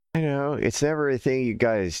it's never a thing you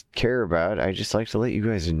guys care about. I just like to let you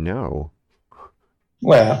guys know.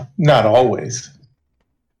 Well, not always.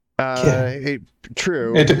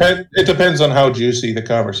 True. It depends on how juicy the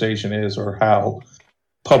conversation is, or how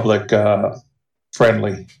public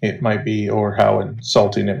friendly it might be, or how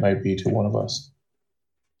insulting it might be to one of us.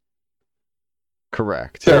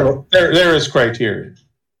 Correct. There is criteria.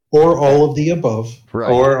 Or all of the above.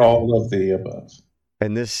 Right. Or all of the above.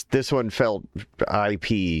 And this one felt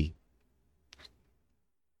IP.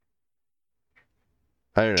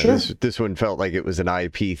 I don't know. Sure. This one felt like it was an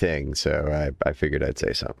IP thing, so I figured I'd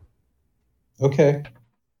say something. Okay.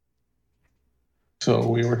 So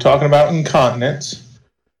we were talking about incontinence.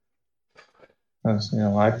 That's,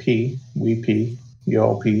 I pee, we pee, you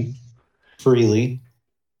all pee. Freely.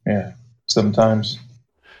 Yeah. Sometimes.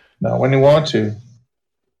 Not when you want to.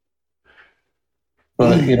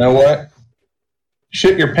 But you know what?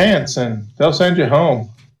 Shit your pants and they'll send you home.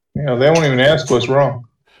 They won't even ask what's wrong.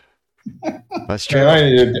 That's true.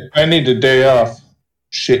 I need a day off.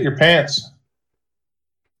 Shit your pants.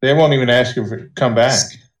 They won't even ask you to come back.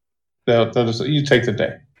 They'll just, you take the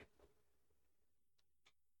day.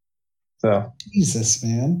 So Jesus,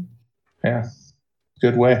 man. Yeah.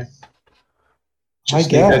 Good way. I Just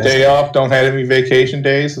guess. need a day off. Don't have any vacation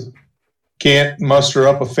days. Can't muster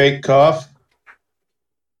up a fake cough.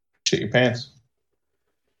 Shit your pants.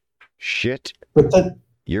 Shit But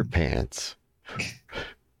your pants.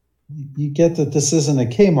 you get that this isn't a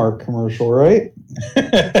Kmart commercial, right?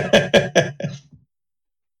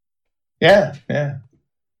 Yeah.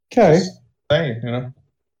 Okay. Saying,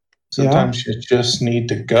 sometimes you just need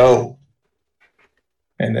to go.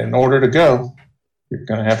 And in order to go, you're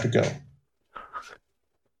going to have to go.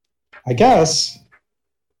 I guess.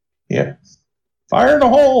 Yep. Fire in the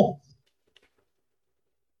hole.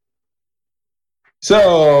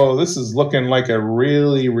 So this is looking like a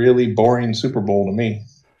really, really boring Super Bowl to me.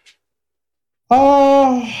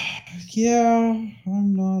 Yeah,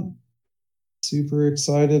 I'm not super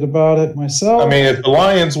excited about it myself. I mean, if the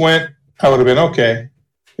Lions went, I would have been okay.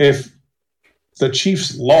 If the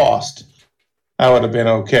Chiefs lost, I would have been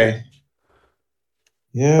okay.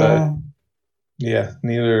 Yeah. But, yeah,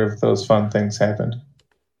 neither of those fun things happened.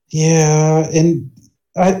 Yeah, and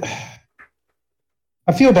I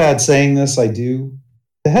feel bad saying this, I do.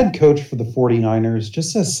 The head coach for the 49ers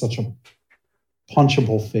just has such a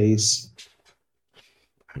punchable face.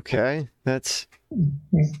 Okay, that's...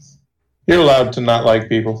 You're allowed to not like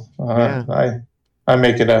people. Yeah. I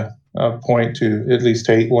make it a point to at least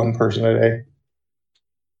hate one person a day.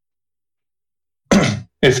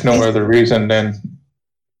 If no other reason than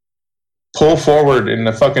pull forward in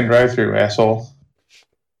the fucking drive-thru, asshole.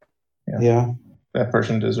 Yeah. That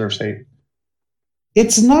person deserves hate.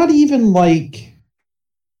 It's not even like,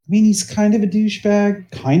 I mean, he's kind of a douchebag,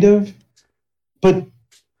 kind of, but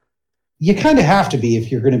you kind of have to be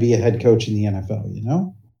if you're going to be a head coach in the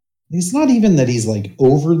NFL, It's not even that he's like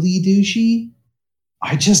overly douchey.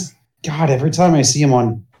 God, every time I see him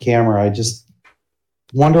on camera, I just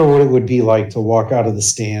wonder what it would be like to walk out of the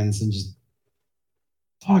stands and just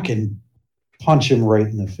fucking punch him right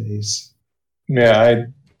in the face. Yeah, I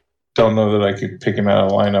don't know that I could pick him out of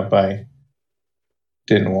the lineup. I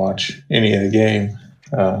didn't watch any of the game.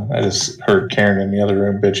 I just heard Karen in the other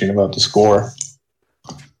room bitching about the score.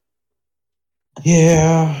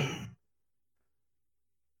 Yeah.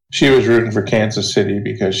 She was rooting for Kansas City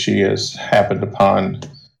because she has happened upon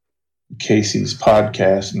Casey's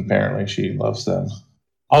podcast, and apparently she loves them.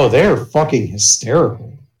 Oh, they're fucking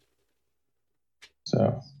hysterical.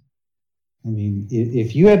 So, I mean,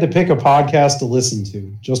 if you had to pick a podcast to listen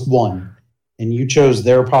to, just one, and you chose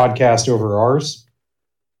their podcast over ours,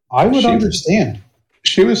 I would understand.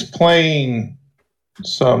 She was playing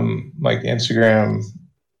some like Instagram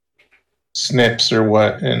snips or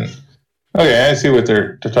what, and okay, I see what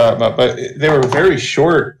they're talking about, but they were very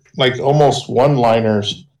short, like almost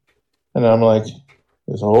one-liners, and I'm like,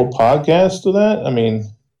 there's a whole podcast to that? I mean,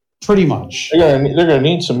 pretty much. They're gonna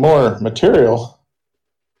need some more material.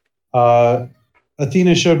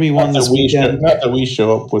 Athena showed me one this weekend. Not that we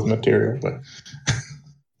show up with material, but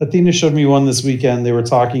Athena showed me one this weekend. They were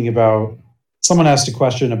talking about, someone asked a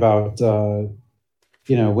question about,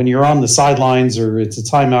 when you're on the sidelines or it's a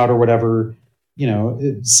timeout or whatever,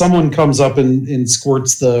 someone comes up and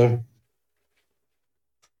squirts the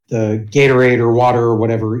Gatorade or water or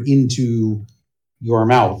whatever into your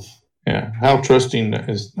mouth. Yeah. How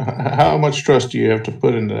much trust do you have to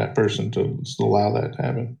put into that person to allow that to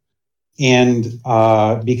happen? And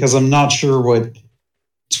because I'm not sure what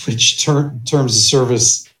Twitch terms of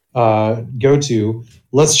service go to,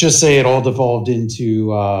 let's just say it all devolved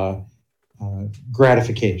into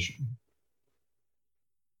gratification.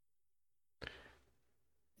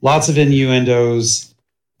 lots of innuendos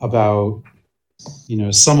about,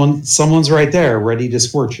 someone's right there ready to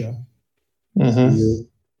squirt you. Mm-hmm.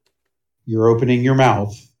 You're opening your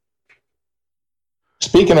mouth.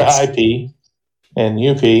 Speaking of IP and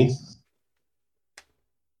UP,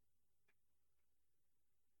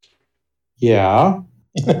 yeah.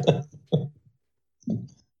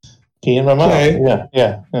 pee in my mouth. Okay.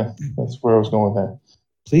 Yeah. That's where I was going with that.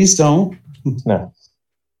 Please don't. No.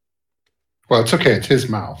 Well, it's okay. It's his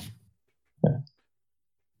mouth. Yeah.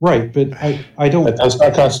 Right, but I don't. That does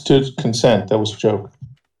not constitute consent. That was a joke.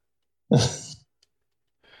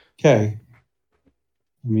 Okay.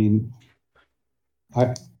 I mean,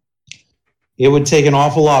 it would take an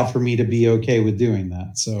awful lot for me to be okay with doing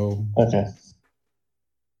that. So. Okay.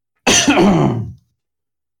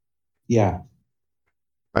 Yeah.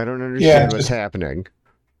 I don't understand what's happening.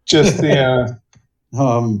 Just the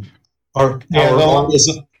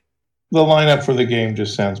the lineup for the game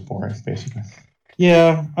just sounds boring, basically.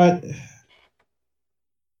 Yeah,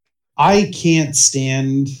 I can't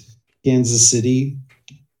stand Kansas City.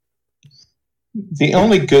 The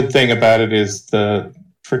only good thing about it is the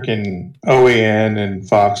freaking OAN and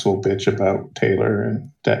Fox will bitch about Taylor,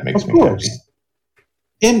 and that makes me happy.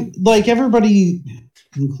 And like everybody,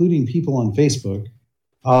 including people on Facebook,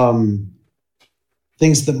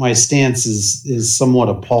 thinks that my stance is somewhat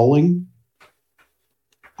appalling.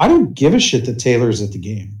 I don't give a shit that Taylor's at the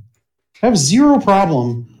game. I have zero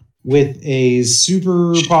problem with a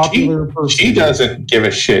super popular person. She doesn't give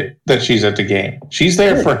a shit that she's at the game. She's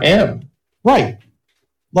there for him. Right.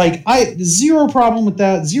 Like, zero problem with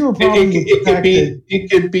that. Zero problem with the fact that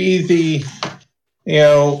it could be the,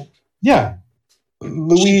 yeah,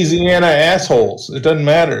 Louisiana assholes. It doesn't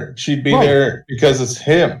matter. She'd be there because it's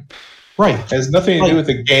him. Right. It has nothing to do with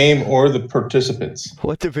the game or the participants.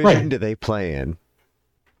 What division do they play in?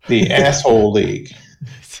 The asshole league.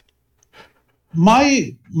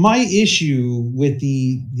 My issue with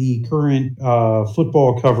the current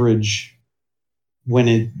football coverage when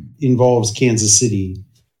it involves Kansas City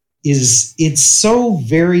is it's so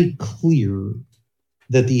very clear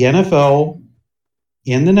that the NFL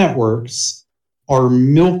and the networks are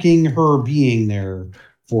milking her being there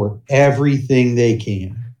for everything they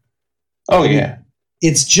can. Oh, yeah.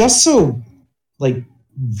 It's just so like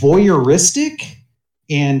voyeuristic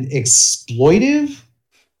and exploitive.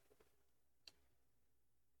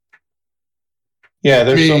 Yeah,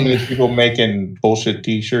 there's so many people making bullshit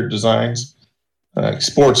t-shirt designs,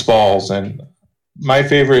 sports balls, and my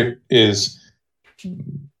favorite is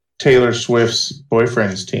Taylor Swift's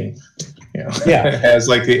boyfriend's team. Yeah. It has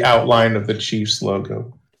like the outline of the Chiefs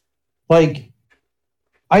logo. Like,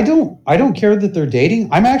 I don't care that they're dating.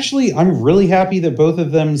 I'm really happy that both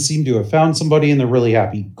of them seem to have found somebody and they're really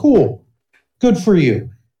happy. Cool. Good for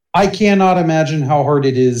you. I cannot imagine how hard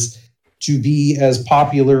it is to be as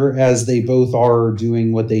popular as they both are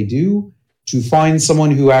doing what they do, to find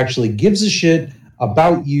someone who actually gives a shit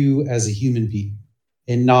about you as a human being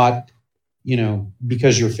and not,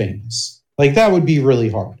 because you're famous. Like, that would be really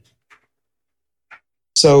hard.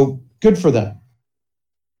 So good for them.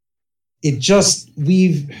 It just,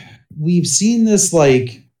 we've seen this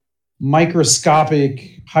like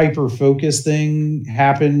microscopic hyper focus thing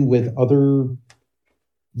happen with other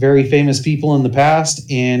very famous people in the past,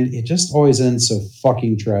 and it just always ends so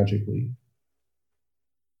fucking tragically.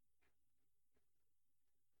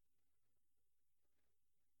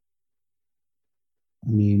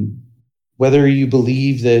 I mean, whether you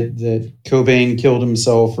believe that Cobain killed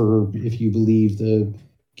himself or if you believe the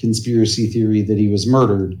conspiracy theory that he was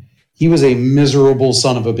murdered, he was a miserable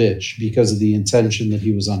son of a bitch because of the intention that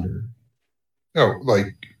he was under. No,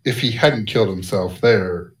 like, if he hadn't killed himself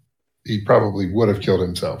there, he probably would have killed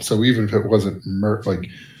himself. So even if it wasn't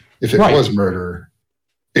if it was murder,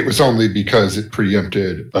 it was only because it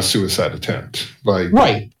preempted a suicide attempt. Like,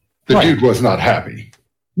 the dude was not happy.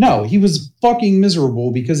 No, he was fucking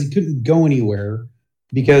miserable because he couldn't go anywhere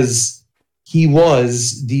because he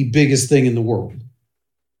was the biggest thing in the world.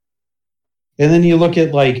 And then you look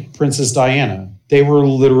at like Princess Diana. They were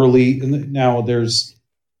literally, now there's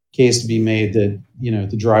case to be made that,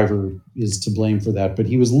 the driver is to blame for that, but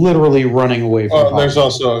he was literally running away from Well, there's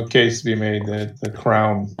also a case to be made that the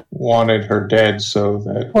crown wanted her dead so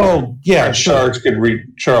that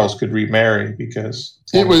Charles could remarry because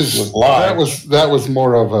it was live. That was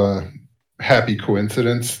more of a happy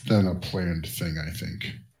coincidence than a planned thing, I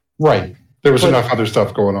think. Right. There was enough other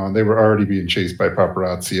stuff going on. They were already being chased by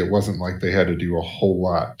paparazzi. It wasn't like they had to do a whole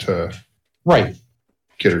lot to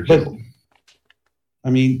get her killed. I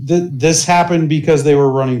mean, this happened because they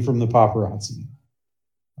were running from the paparazzi.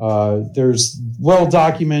 There's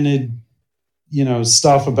well-documented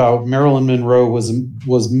stuff about Marilyn Monroe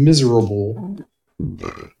was miserable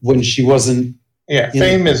when she wasn't. Yeah,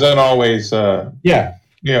 fame isn't always. Yeah.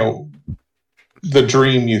 The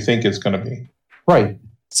dream you think it's going to be. Right.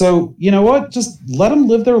 So, you know what? Just let them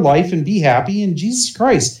live their life and be happy. And Jesus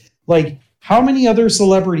Christ, like, how many other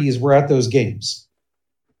celebrities were at those games?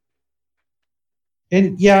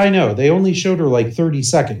 And yeah, I know they only showed her like 30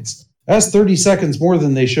 seconds. That's 30 seconds more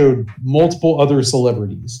than they showed multiple other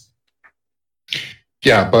celebrities.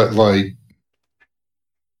 Yeah, but like,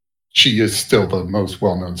 she is still the most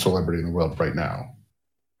well-known celebrity in the world right now.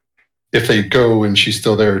 If they go and she's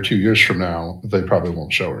still there 2 years from now, they probably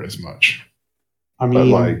won't show her as much. I mean, but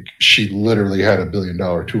like, she literally had $1 billion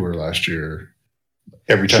tour last year.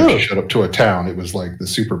 Every time she showed up to a town, it was like the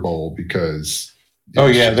Super Bowl because.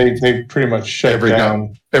 They pretty much shut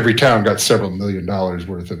down. Every town got several $1 million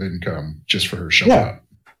worth of income just for her showing up.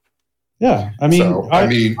 Yeah, I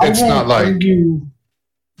mean, it's not like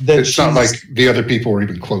it's not like the other people were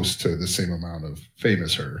even close to the same amount of fame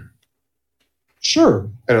as her. Sure.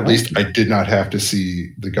 And at least I did not have to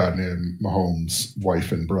see the goddamn Mahomes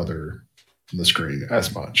wife and brother on the screen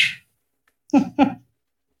as much. They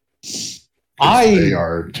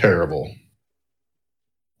are terrible.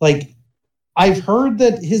 Like, I've heard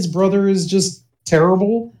that his brother is just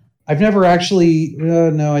terrible. I've never actually.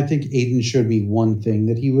 No, I think Aiden showed me one thing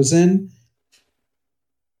that he was in.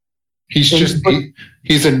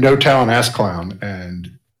 He's a no talent ass clown,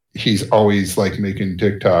 and he's always like making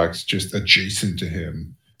TikToks just adjacent to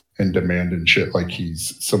him and demanding shit like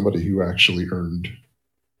he's somebody who actually earned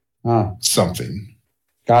something.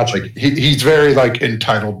 Gotcha. Like he's very like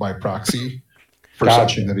entitled by proxy for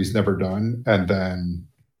something that he's never done, and then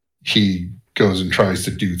he goes and tries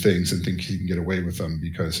to do things and thinks he can get away with them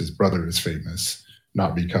because his brother is famous,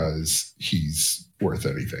 not because he's worth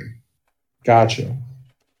anything. Gotcha.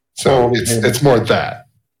 So it's more that.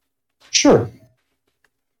 Sure.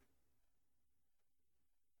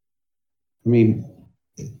 I mean,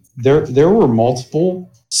 there were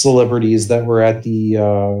multiple celebrities that were at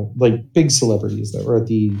the big celebrities that were at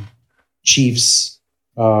the Chiefs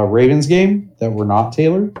Ravens game that were not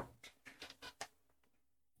Taylor.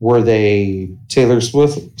 Were they Taylor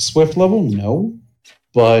Swift level? No,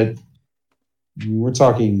 but we're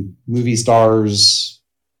talking movie stars,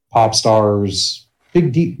 pop stars,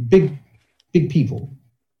 big people.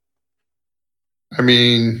 I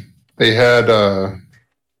mean, they had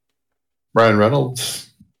Ryan Reynolds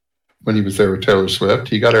when he was there with Taylor Swift.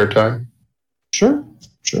 He got airtime. Sure.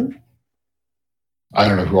 I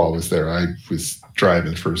don't know who all was there. I was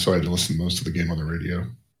driving first, so I had to listen to most of the game on the radio.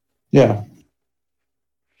 Yeah.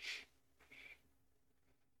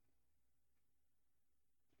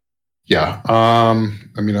 Yeah.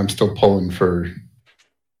 I mean, I'm still pulling for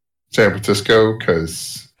San Francisco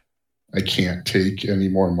because I can't take any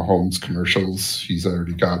more Mahomes commercials. He's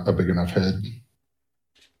already got a big enough head.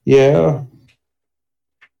 Yeah.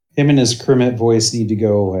 Him and his Kermit voice need to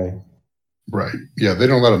go away. Right. Yeah, they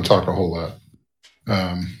don't let him talk a whole lot.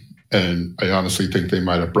 And I honestly think they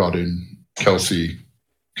might have brought in Kelsey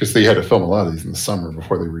because they had to film a lot of these in the summer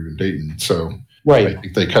before they were even dating. So right. I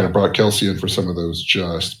think they kind of brought Kelsey in for some of those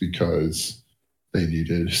just because they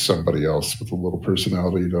needed somebody else with a little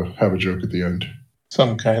personality to have a joke at the end.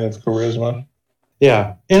 Some kind of charisma.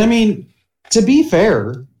 Yeah. And I mean, to be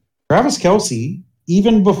fair, Travis Kelce,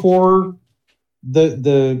 even before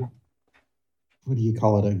the what do you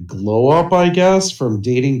call it, a glow up, I guess, from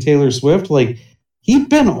dating Taylor Swift, like, he'd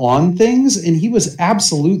been on things and he was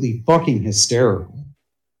absolutely fucking hysterical.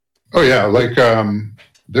 Oh yeah, like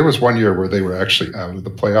there was one year where they were actually out of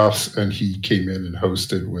the playoffs and he came in and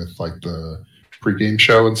hosted with like the pregame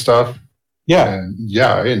show and stuff. Yeah. And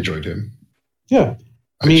yeah, I enjoyed him. Yeah.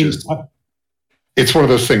 I mean, it's one of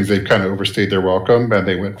those things they've kind of overstayed their welcome and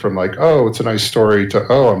they went from like, oh, it's a nice story to,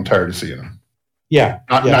 oh, I'm tired of seeing him. Yeah.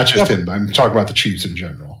 Not just him. I'm talking about the Chiefs in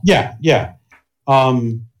general. Yeah. Yeah.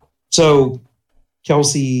 So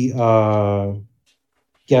Kelsey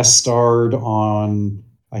guest starred on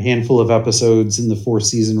a handful of episodes in the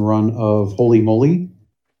 4-season run of Holy Moly.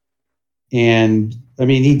 And I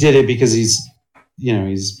mean, he did it because he's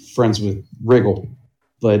friends with Riggle,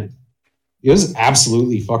 but it was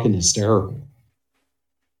absolutely fucking hysterical.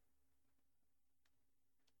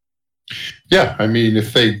 Yeah. I mean,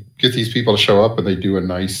 if they get these people to show up and they do a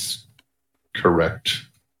nice, correct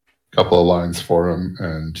couple of lines for them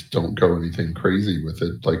and don't go anything crazy with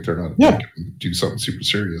it, like they're not do something super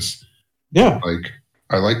serious. Yeah. Like,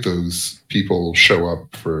 I like those people show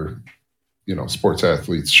up for, sports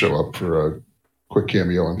athletes show up for a quick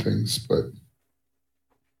cameo on things, but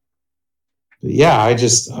yeah, I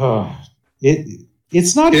just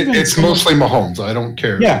It's not even. It's mostly Mahomes. I don't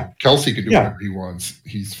care. Yeah. Kelsey can do whatever he wants.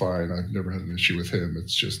 He's fine. I've never had an issue with him.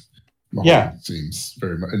 It's just Mahomes seems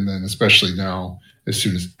very much. And then especially now, as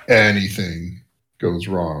soon as anything goes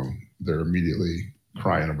wrong, they're immediately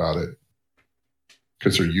crying about it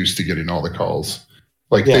because they're used to getting all the calls.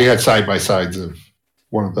 Like they had side by sides of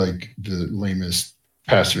one of the lamest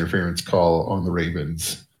pass interference call on the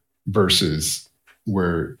Ravens versus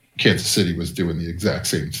where Kansas City was doing the exact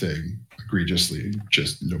same thing egregiously,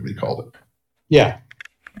 just nobody called it. Yeah.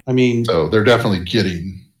 I mean, so they're definitely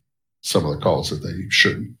getting some of the calls that they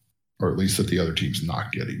shouldn't, or at least that the other team's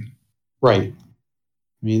not getting. Right.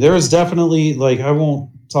 I mean, there is definitely, like, I won't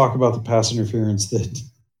talk about the pass interference that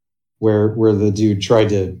where the dude tried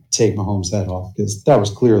to take Mahomes' head off, because that was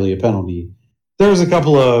clearly a penalty. There was a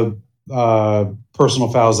couple of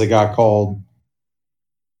personal fouls that got called,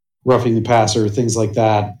 roughing the passer, things like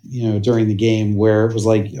that, during the game, where it was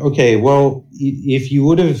like, okay, well, if you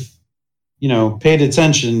would have, paid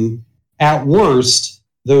attention, at worst,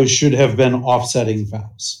 those should have been offsetting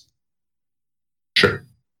fouls. Sure.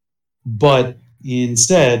 But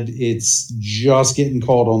instead, it's just getting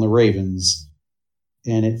called on the Ravens,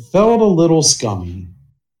 and it felt a little scummy.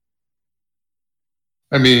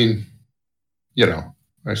 I mean,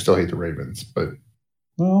 I still hate the Ravens, but...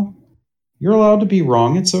 Well, you're allowed to be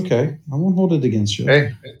wrong. It's okay. I won't hold it against you.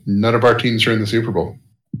 Hey, none of our teams are in the Super Bowl.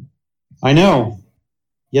 I know.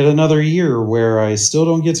 Yet another year where I still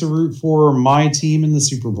don't get to root for my team in the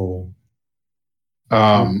Super Bowl.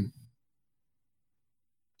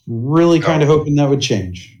 Really kind of hoping that would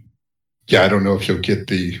change. Yeah, I don't know if you'll get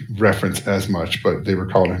the reference as much, but they were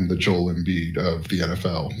calling him the Joel Embiid of the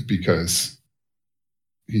NFL because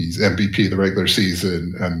he's MVP of the regular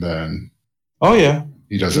season, and then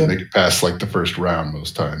he doesn't make it past like the first round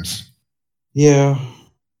most times. Yeah.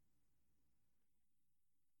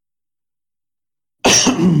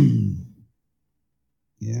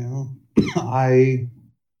 Yeah. I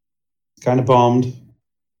kind of bummed.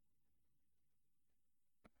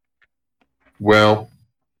 Well,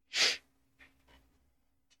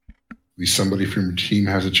 at least somebody from your team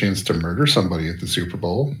has a chance to murder somebody at the Super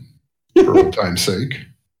Bowl for old time's sake.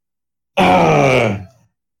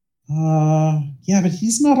 Yeah, but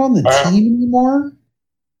he's not on the team anymore.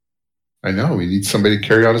 I know. We need somebody to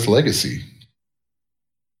carry on his legacy.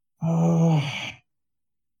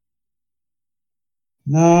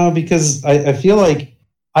 No, because I feel like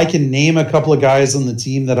I can name a couple of guys on the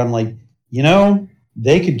team that I'm like,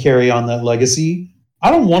 they could carry on that legacy.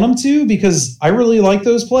 I don't want them to because I really like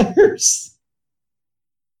those players.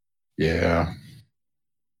 Yeah.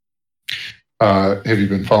 Have you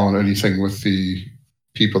been following anything with the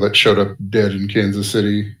people that showed up dead in Kansas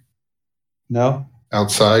City? No.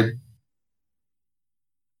 Outside?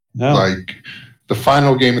 No. Like the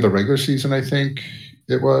final game of the regular season, I think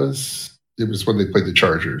it was when they played the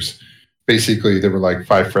Chargers. Basically, there were like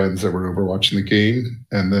 5 friends that were over watching the game.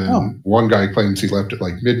 And then one guy claims he left at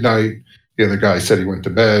like midnight. The other guy said he went to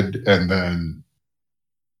bed. And then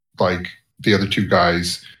like the other 2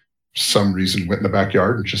 guys, for some reason, went in the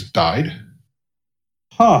backyard and just died.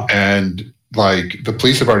 Huh. And like the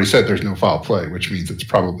police have already said there's no foul play, which means it's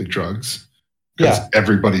probably drugs. Because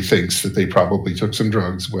everybody thinks that they probably took some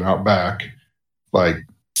drugs, went out back, like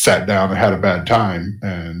sat down and had a bad time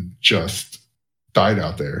and just died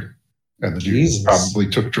out there. And the dude probably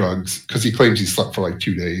took drugs because he claims he slept for like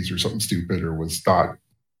 2 days or something stupid or was not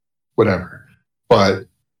whatever. But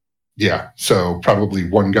yeah, so probably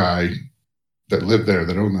one guy that lived there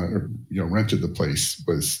that owned the, rented the place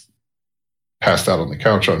was passed out on the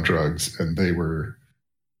couch on drugs, and they were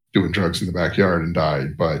doing drugs in the backyard and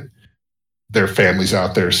died. But their family's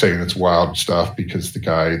out there saying it's wild stuff because the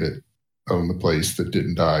guy that owned the place that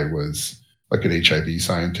didn't die was like an HIV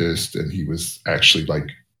scientist, and he was actually like,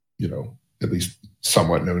 at least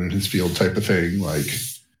somewhat known in his field type of thing. Like,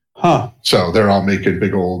 so they're all making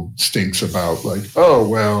big old stinks about like, oh,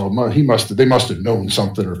 well, they must have known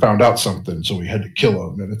something or found out something, so we had to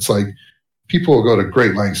kill him. And it's like, people will go to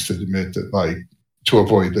great lengths to admit that, like, to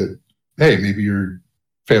avoid that, hey, maybe your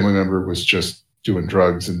family member was just doing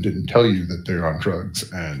drugs and didn't tell you that they're on drugs,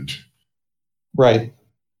 and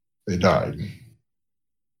they died.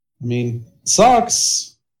 I mean,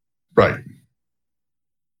 sucks. Right.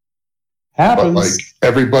 Happens. But like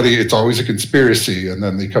everybody, it's always a conspiracy, and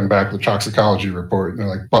then they come back with a toxicology report and they're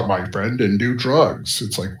like, but my friend didn't do drugs.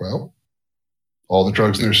 It's like, well, all the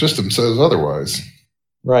drugs in their system says otherwise.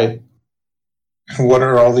 Right. What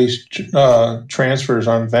are all these transfers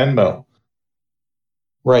on Venmo?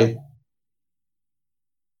 Right.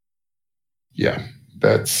 Yeah,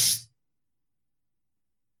 that's,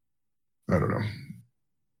 I don't know.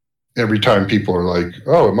 every time people are like,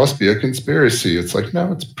 "Oh, it must be a conspiracy," it's like,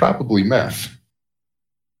 no, it's probably meth.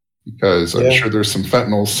 Because I'm sure there's some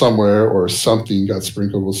fentanyl somewhere, or something got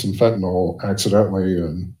sprinkled with some fentanyl accidentally,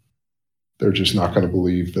 and they're just not going to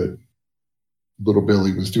believe that little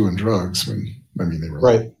Billy was doing drugs when, I mean, they were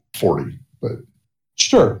like 40, but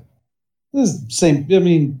sure, this same. I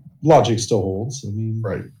mean, logic still holds. I mean,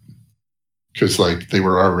 right, because like they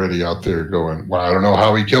were already out there going, "Well, I don't know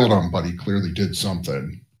how he killed him, but he clearly did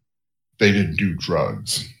something." They didn't do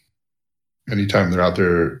drugs. Anytime they're out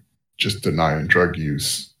there just denying drug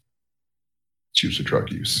use, it's usually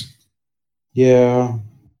drug use. Yeah,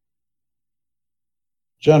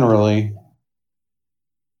 generally.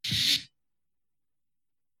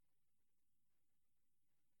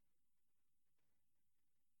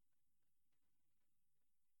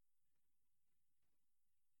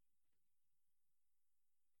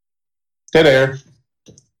 Dead air.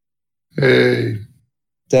 Hey.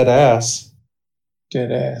 Dead ass. Dead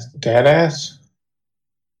ass. Dead ass?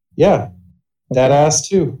 Yeah. Dead ass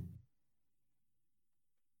too.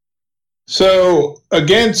 So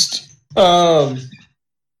against my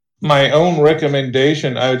own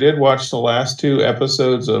recommendation, I did watch the last 2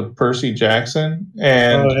 episodes of Percy Jackson,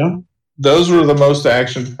 and those were the most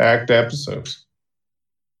action-packed episodes.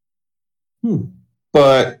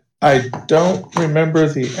 But I don't remember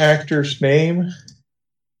the actor's name.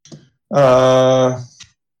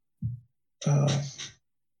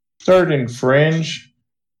 Started in Fringe.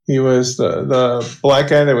 He was the black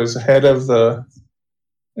guy that was head of the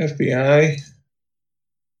FBI.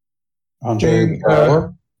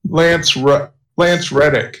 Lance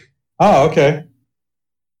Reddick. Oh, okay.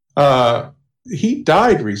 He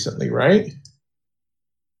died recently, right?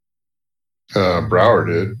 Brower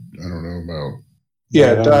did. I don't know about.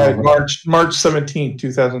 Yeah, died March 17th,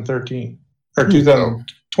 2013 or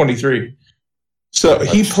 2023. So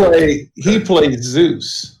he played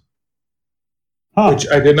Zeus, which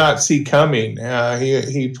I did not see coming.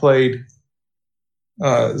 He played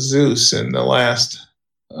Zeus in the last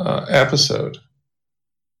episode,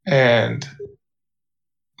 and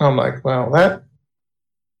I'm like, wow, that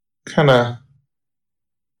kind of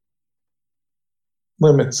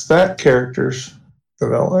limits that character's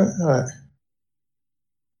development.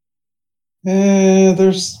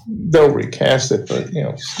 They'll recast it, but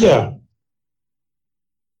yeah.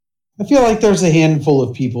 I feel like there's a handful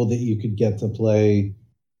of people that you could get to play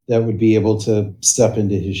that would be able to step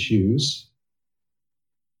into his shoes.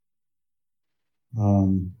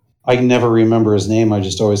 I never remember his name. I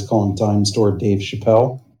just always call him Time Store Dave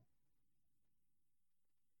Chappelle.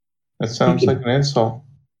 That sounds like an insult.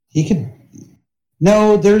 He could.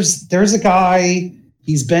 No, there's a guy.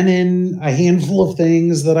 He's been in a handful of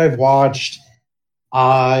things that I've watched.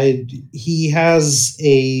 He has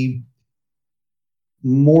a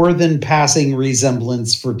more than passing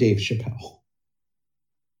resemblance for Dave Chappelle.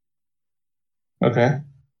 Okay.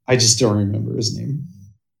 I just don't remember his name.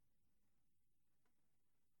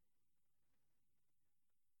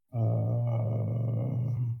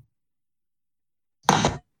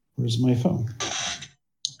 Where's my phone?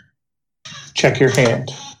 Check your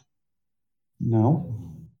hand. No.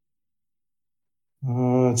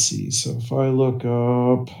 Let's see. So if I look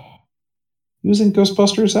up, he was in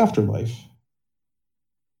Ghostbusters Afterlife.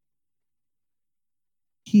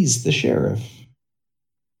 He's the sheriff.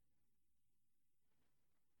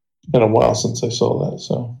 It's been a while since I saw that,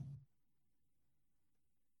 so.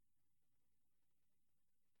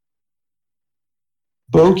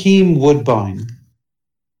 Bokeem Woodbine.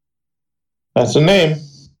 That's a name.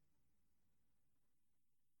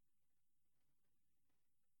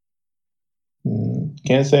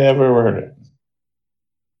 Can't say I've ever heard it.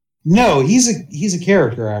 No, he's a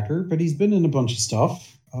character actor, but he's been in a bunch of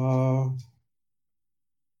stuff.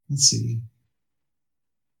 Let's see.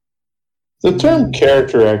 The term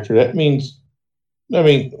character actor, that means, I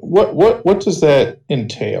mean, what does that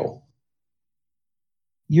entail?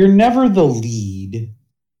 You're never the lead.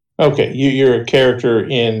 Okay, you're a character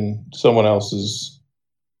in someone else's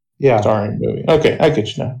starring movie. Okay, I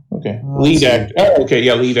get you now. Okay, lead actor. Oh, okay,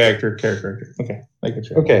 yeah, lead actor, character actor. Okay, I get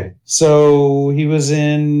you. Okay, so he was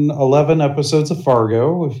in 11 episodes of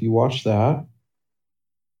Fargo. If you watch that,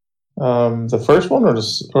 the first one or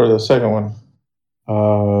the second one?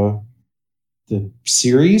 The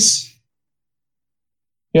series.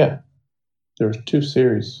 Yeah, there were 2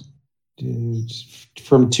 series. Dude,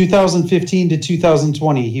 from 2015 to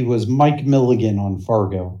 2020, he was Mike Milligan on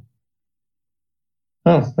Fargo.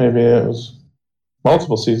 Oh, maybe it was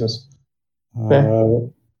multiple seasons.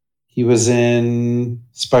 Okay. He was in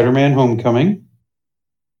Spider-Man: Homecoming.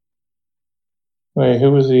 Wait,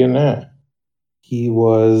 who was he in that? He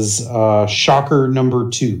was Shocker number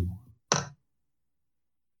 2.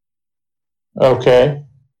 Okay.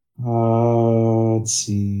 Let's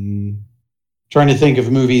see. Trying to think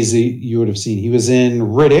of movies that you would have seen. He was in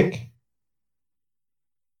Riddick.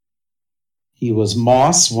 He was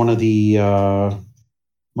Moss, one of the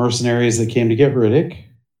mercenaries that came to get Riddick.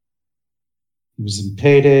 He was in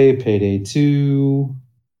Payday 2.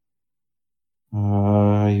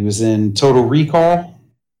 He was in Total Recall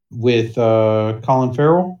with Colin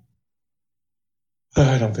Farrell.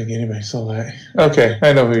 I don't think anybody saw that. Okay,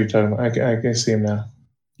 I know who you're talking about. I can see him now.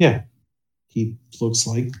 Yeah. He looks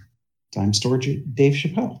like Dime Store Dave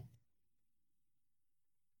Chappelle.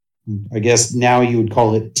 I guess now you would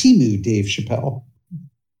call it Temu Dave Chappelle.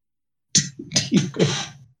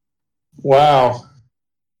 Wow.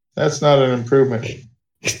 That's not an improvement.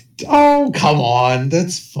 Oh, come on.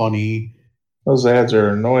 That's funny. Those ads are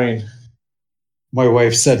annoying. My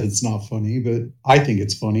wife said it's not funny, but I think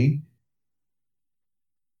it's funny.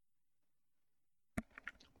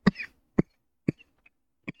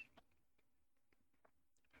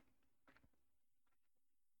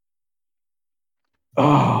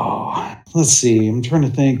 Oh, let's see. I'm trying to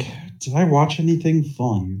think. Did I watch anything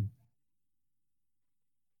fun?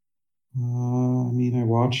 I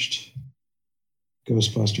watched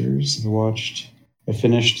Ghostbusters. I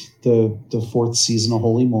finished the 4th season of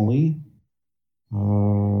Holy Moly.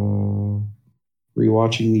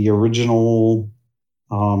 Rewatching the original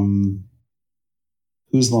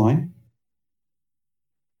Whose Line?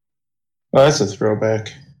 Oh, that's a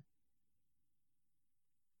throwback.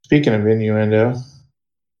 Speaking of innuendo,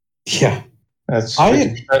 Yeah. that's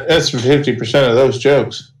 50% of those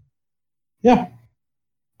jokes. Yeah.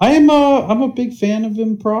 I'm a big fan of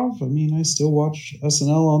improv. I mean, I still watch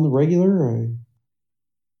SNL on the regular.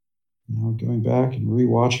 Now going back and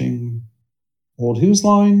rewatching old Whose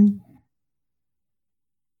Line.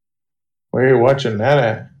 Where are you watching that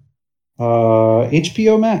at?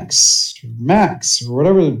 HBO Max or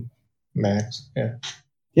whatever. Max, yeah.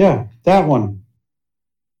 Yeah, that one.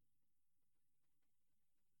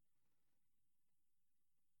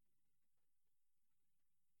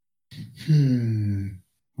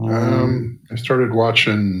 I started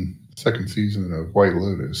watching the 2nd season of White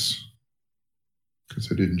Lotus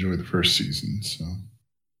because I did enjoy the 1st season. So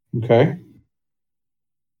Okay.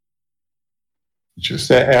 Is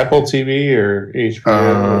that Apple TV or HBO?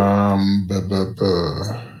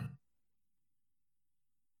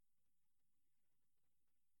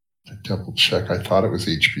 I double check. I thought it was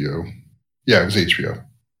HBO. Yeah, it was HBO.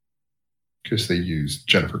 Because they used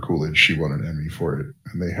Jennifer Coolidge. She won an Emmy for it.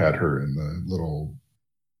 And they had her in the little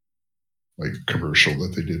commercial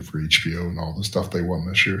that they did for HBO and all the stuff they won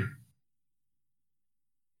this year.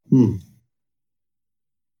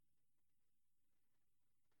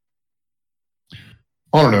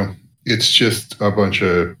 I don't know. It's just a bunch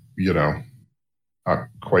of, not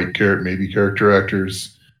quite maybe character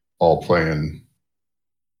actors all playing.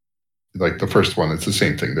 Like the first one, it's the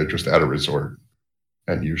same thing. They're just at a resort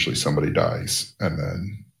and usually somebody dies. And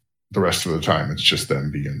then the rest of the time, it's just them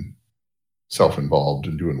being self-involved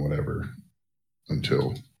and doing whatever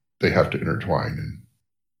until they have to intertwine. And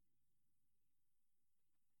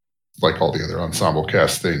like all the other ensemble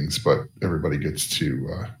cast things, but everybody gets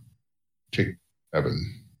to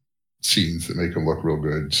having scenes that make them look real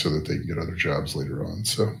good so that they can get other jobs later on.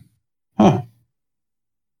 So, Huh.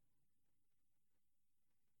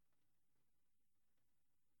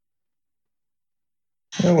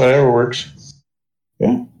 Yeah, whatever works.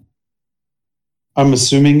 Yeah. I'm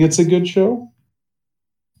assuming it's a good show.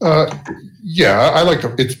 Yeah, I like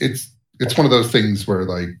it's one of those things where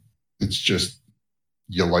it's just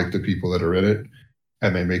you like the people that are in it,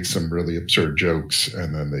 and they make some really absurd jokes,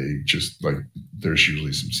 and then they just there's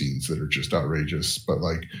usually some scenes that are just outrageous. But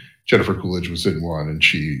Jennifer Coolidge was in one, and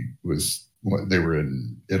they were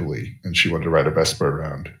in Italy, and she wanted to ride a Vespa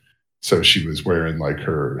around, so she was wearing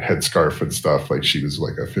her headscarf and stuff, she was a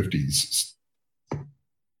 50s.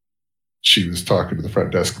 She was talking to the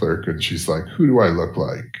front desk clerk, and she's like, "Who do I look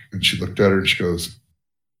like?" And she looked at her and she goes,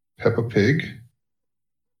 "Peppa Pig."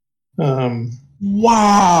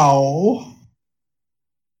 Wow.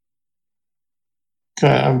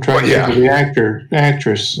 I'm trying to think of the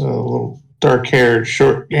actress, a little dark-haired,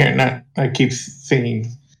 short. Yeah, I keep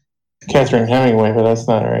thinking Catherine Hemingway, but that's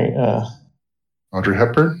not right. Audrey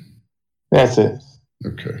Hepburn. That's it.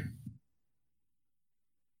 Okay.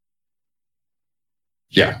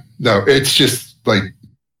 Yeah. No, it's just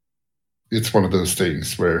it's one of those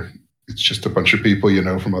things where it's just a bunch of people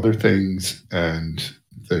from other things, and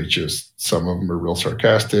some of them are real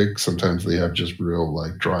sarcastic. Sometimes they have just real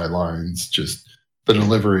dry lines. Just the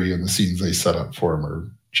delivery and the scenes they set up for him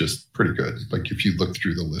are just pretty good. Like if you look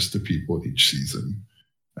through the list of people in each season,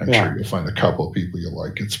 I'm sure you'll find a couple of people you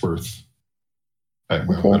like. It's worth. I don't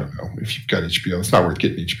know if you've got HBO. It's not worth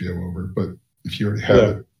getting HBO over, but if you already have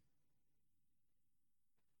it,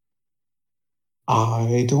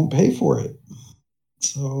 I don't pay for it,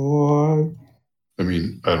 so. I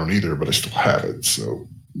mean, I don't either, but I still have it, so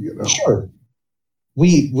you know. Sure.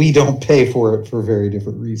 We don't pay for it for very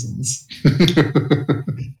different reasons.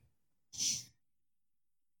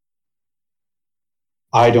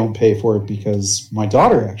 I don't pay for it because my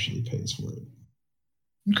daughter actually pays for it.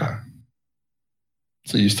 Okay.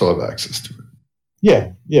 So you still have access to it.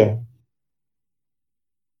 Yeah.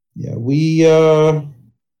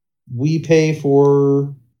 We pay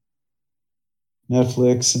for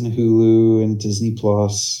Netflix and Hulu and Disney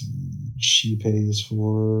Plus. She pays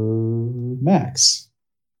for Max.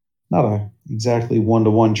 Not a exactly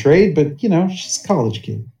one-to-one trade, but you know, she's a college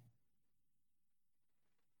kid.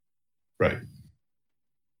 Right.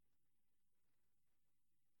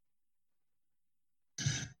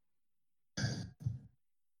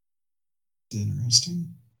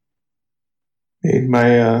 Interesting. Made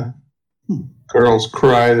my girls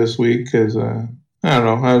cry this week because I don't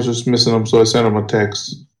know, I was just missing them, so I sent them a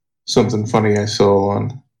text, something funny I saw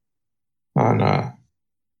on Reddit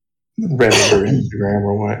or Instagram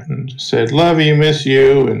or what, and just said, "Love you, miss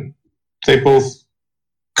you," and they both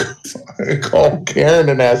called Karen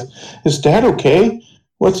and asked, "Is Dad okay?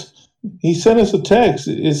 He sent us a text.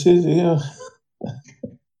 Is his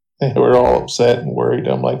They were all upset and worried.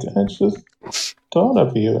 I'm like, I just thought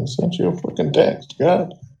of you and sent you a fucking text.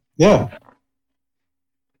 God. Yeah.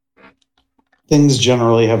 Things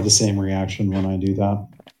generally have the same reaction when I do that.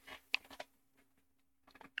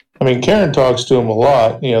 I mean, Karen talks to him a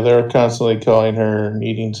lot. You know, they're constantly calling her,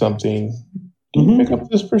 needing something. Can you pick up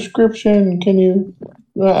this prescription? Can you?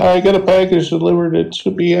 I got a package delivered. It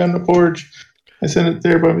should be on the porch. I sent it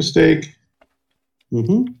there by mistake.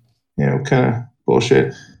 You know, kind of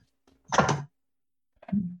bullshit.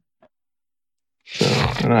 So,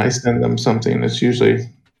 and I send them something that's usually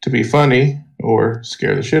to be funny or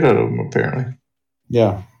scare the shit out of them, apparently.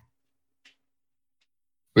 Yeah.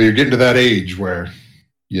 Well, you're getting to that age where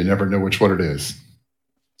you never know which one it is.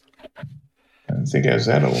 I don't think I was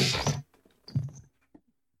that old.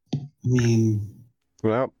 I mean...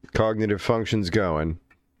 Well, cognitive function's going.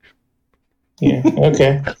 Yeah,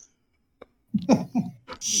 okay.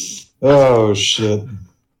 Oh, shit.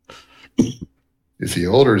 Is he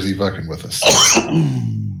old or is he fucking with us?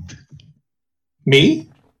 Me?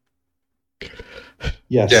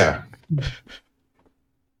 Yes. Yeah.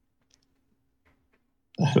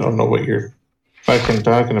 I don't know what you're fucking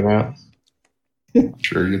talking about.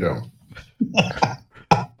 Sure you don't.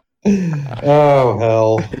 Oh,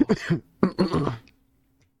 hell.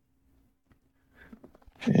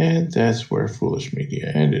 And that's where Foolish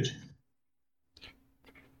Media ended.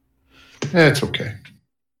 It's okay.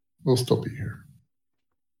 We'll still be here.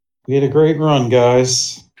 We had a great run,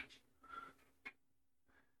 guys.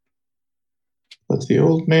 But the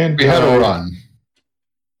old man We had a run.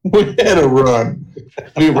 We had a run.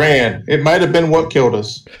 We ran. It might have been what killed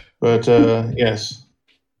us. But yes.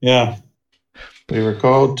 Yeah. We were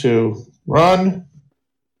called to run.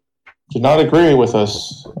 To not agree with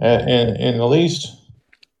us in the least.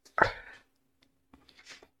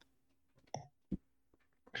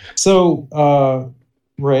 So,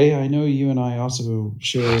 Ray, I know you and I also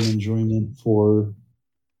share an enjoyment for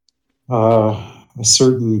a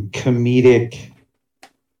certain comedic,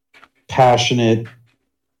 passionate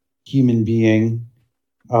human being.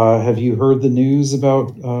 Have you heard the news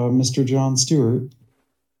about Mr. Jon Stewart?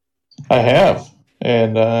 I have,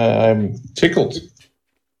 and I'm tickled.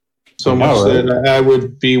 So much right? that I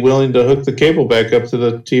would be willing to hook the cable back up to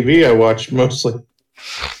the TV I watch mostly.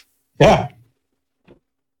 Yeah.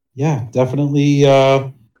 Yeah, definitely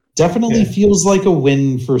feels like a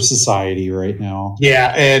win for society right now.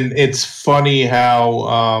 Yeah, and it's funny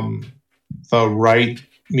how the right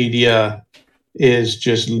media is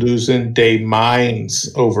just losing their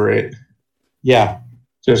minds over it. Yeah.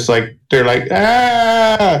 Just like, they're like,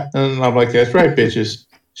 ah! And I'm like, that's right, bitches.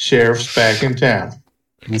 Sheriff's back in town.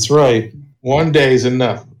 That's right. One day's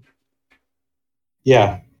enough.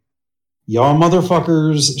 Yeah. Y'all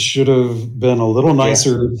motherfuckers should have been a little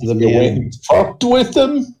nicer to the You went man. and fucked with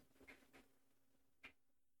them?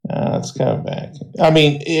 It's coming back. I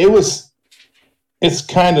mean, it's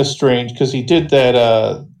kind of strange because he did that,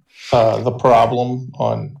 The Problem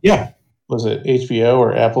on, was it HBO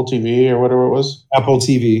or Apple TV or whatever it was? Apple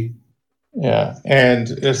TV. Yeah. And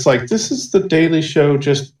it's like, this is the Daily Show,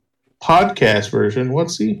 just podcast version.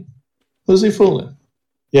 What's he Who's he fooling?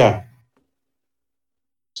 Yeah.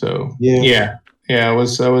 So Yeah. I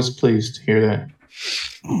was pleased to hear that.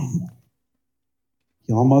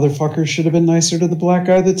 Y'all motherfuckers should have been nicer to the black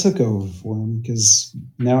guy that took over for him, because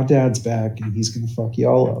now Dad's back and he's gonna fuck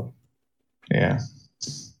y'all up. Yeah.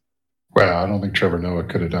 Well, I don't think Trevor Noah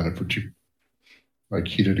could have done it for cheap. Like,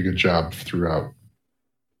 he did a good job throughout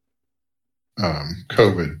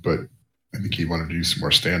COVID, but I think he wanted to do some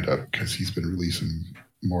more stand-up because he's been releasing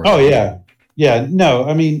more. Oh yeah, yeah. No,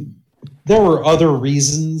 I mean, there were other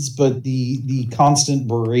reasons, but the constant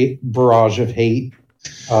barrage of hate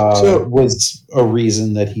was a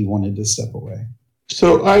reason that he wanted to step away.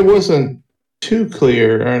 So I wasn't too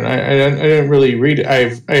clear, and I didn't really read it.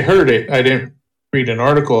 I heard it. I didn't read an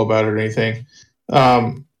article about it or anything.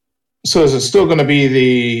 So is it still going to be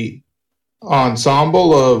the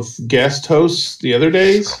ensemble of guest hosts the other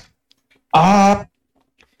days?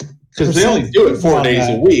 Because they only do it 4 days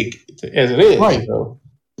a week, as it is. Right. So.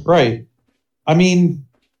 Right. I mean,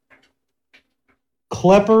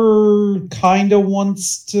 Klepper kind of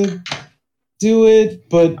wants to do it,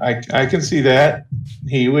 but I can see that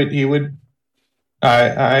he would.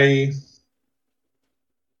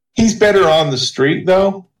 He's better on the street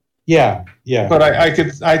though. Yeah. But I'd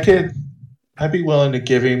be willing to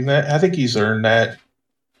give him that. I think he's earned that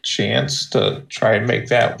chance to try and make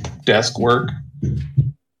that desk work.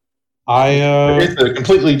 It's a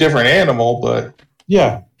completely different animal, but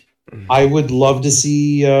yeah, I would love to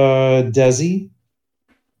see Desi.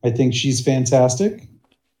 I think she's fantastic.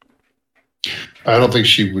 I don't think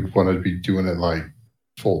she would want to be doing it like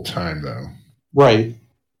full time though. Right.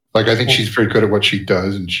 Like, I think she's pretty good at what she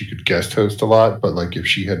does, and she could guest host a lot. But like, if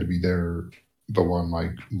she had to be there, the one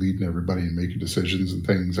like leading everybody and making decisions and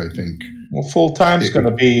things, I think. Well, full time's going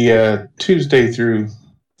to be Tuesday through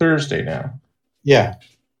Thursday now. Yeah.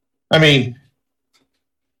 I mean,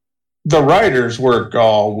 the writers work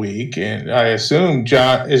all week, and I assume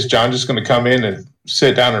John just going to come in and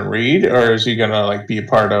sit down and read, or is he going to like be a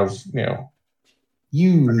part of John?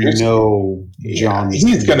 Yeah,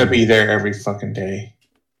 he's going to be there every fucking day.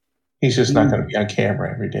 He's just not going to be on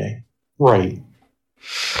camera every day. Right.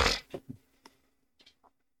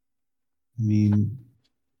 I mean,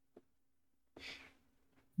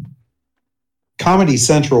 Comedy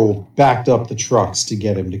Central backed up the trucks to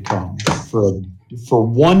get him to come for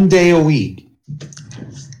 1 day a week.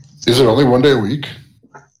 Is it only 1 day a week?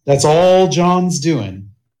 That's all John's doing.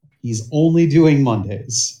 He's only doing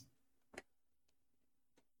Mondays.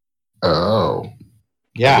 Oh.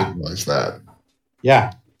 Yeah. I didn't realize that.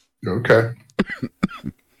 Yeah. Okay.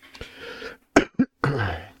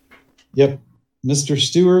 Yep. Mr.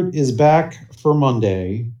 Stewart is back for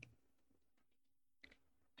Monday.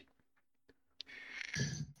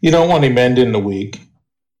 You don't want him ending the week,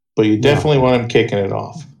 but you definitely want him kicking it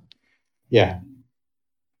off. Yeah.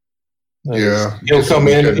 Yeah. He'll come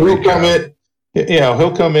in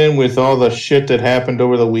with all the shit that happened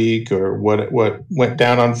over the week or what went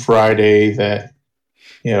down on Friday that,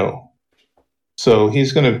 so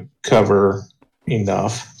he's going to cover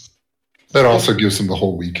enough. That also gives him the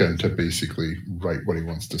whole weekend to basically write what he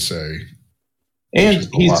wants to say. And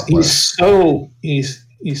he's so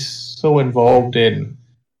involved in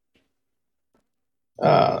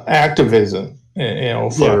activism,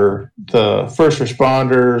 for the first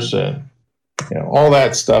responders and all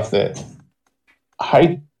that stuff that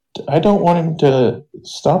I don't want him to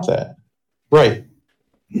stop that. Right.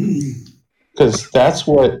 Because that's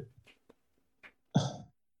what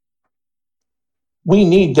we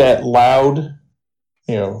need, that loud,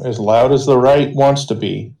 as loud as the right wants to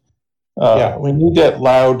be. We need that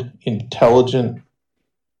loud, intelligent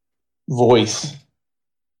voice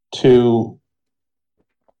to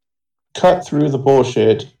cut through the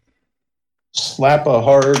bullshit, slap a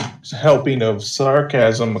hard helping of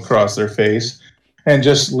sarcasm across their face, and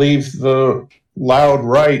just leave the loud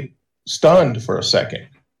right stunned for a second.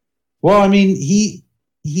 Well, I mean, he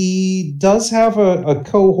does have a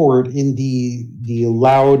cohort in the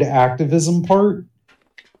loud activism part.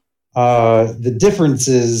 The difference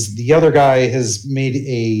is the other guy has made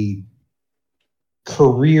a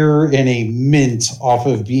career and a mint off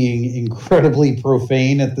of being incredibly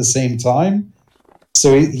profane at the same time.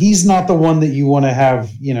 So he's not the one that you want to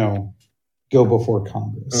have, go before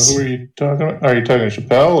Congress. Who are you talking about? Are you talking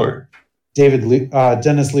Chappelle or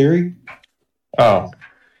Dennis Leary? Oh,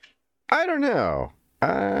 I don't know.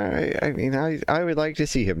 I mean, I would like to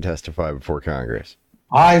see him testify before Congress.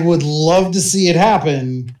 I would love to see it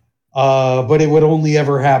happen, but it would only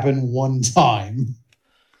ever happen one time.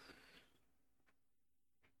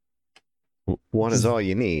 One is all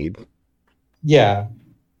you need. Yeah.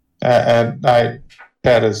 I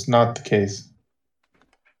That is not the case.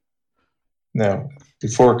 No.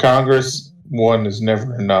 Before Congress, one is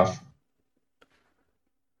never enough.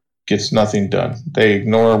 Gets nothing done. They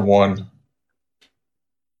ignore one.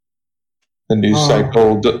 The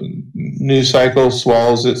news cycle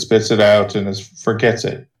swallows it, spits it out, and forgets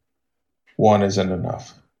it. One isn't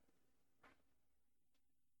enough.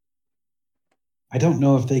 I don't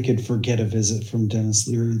know if they could forget a visit from Dennis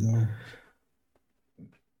Leary, though.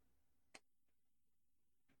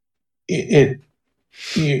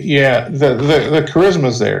 Yeah, the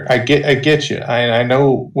charisma's there. I get you. I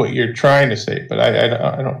know what you're trying to say, but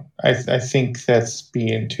I think that's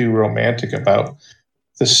being too romantic about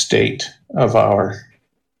the state of our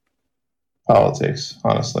politics,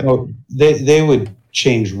 honestly. Well, they would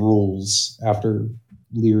change rules after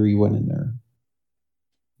Leary went in there.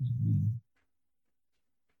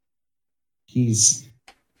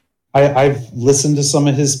 I've listened to some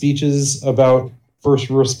of his speeches about first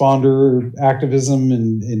responder activism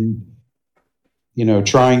and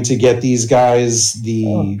trying to get these guys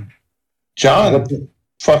John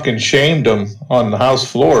fucking shamed him on the House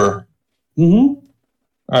floor. Mm-hmm.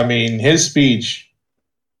 I mean, his speech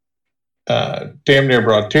damn near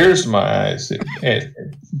brought tears to my eyes. It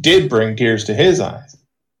did bring tears to his eyes.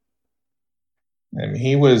 I mean,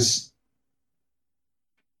 he was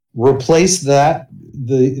replace that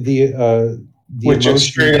which is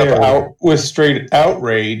straight up with straight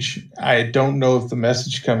outrage. I don't know if the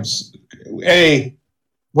message comes. Right.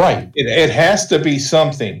 It has to be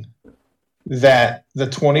something that the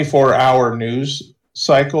 24-hour news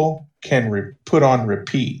cycle can put on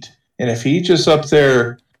repeat. And if he just up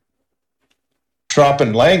there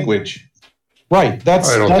dropping language, right?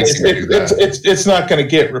 It's not going to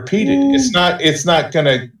get repeated. It's not going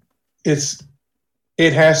to.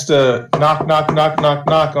 It has to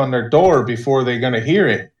knock on their door before they're going to hear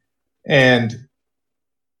it. And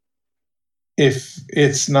if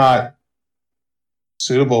it's not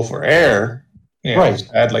suitable for air, right?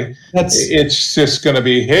 Sadly, it's just going to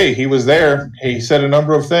be, hey, he was there. He said a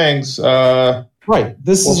number of things. Right.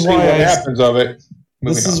 This we'll is see why what happens of it.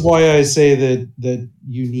 This is why I say that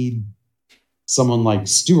you need someone like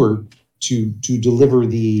Stewart to deliver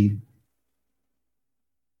the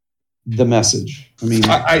message. I mean,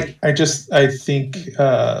 I think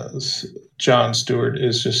Jon Stewart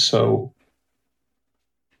is just so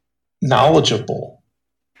knowledgeable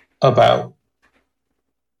about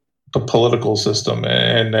the political system,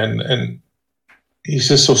 and he's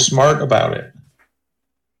just so smart about it.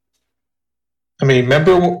 I mean,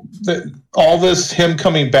 remember all this, him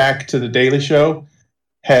coming back to the Daily Show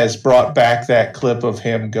has brought back that clip of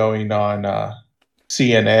him going on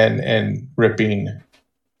CNN and ripping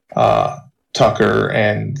Tucker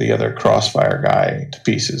and the other Crossfire guy to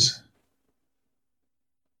pieces.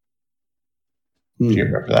 Do you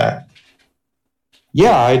remember that?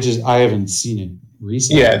 Yeah, I haven't seen it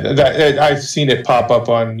recently. Yeah, I've seen it pop up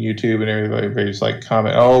on YouTube, and everybody's like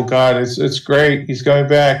comment, "Oh God, it's great. He's coming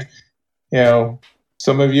back."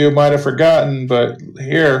 Some of you might have forgotten, but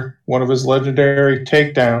here, one of his legendary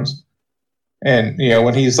takedowns. And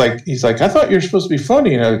when he's like, "I thought you were supposed to be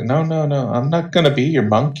funny." No, I'm not going to be your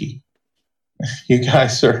monkey. You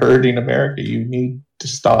guys are hurting America. You need to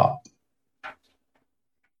stop.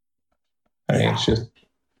 I mean, it's just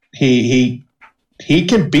he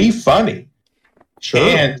can be funny, sure,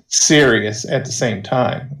 and serious at the same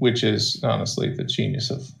time, which is honestly the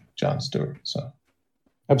genius of Jon Stewart. So,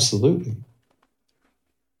 absolutely.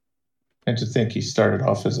 And to think he started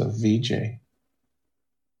off as a VJ.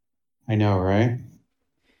 I know, right?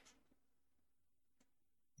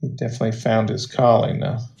 He definitely found his calling,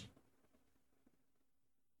 though.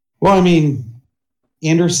 Well, I mean,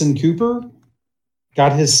 Anderson Cooper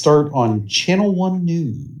got his start on Channel One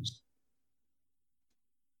News.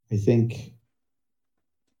 I think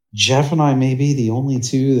Jeff and I may be the only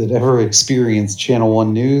two that ever experienced Channel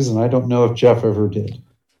One News, and I don't know if Jeff ever did.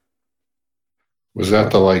 Was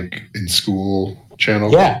that the in school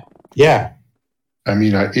channel? Yeah. I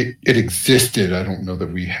mean, it existed. I don't know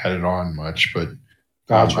that we had it on much, but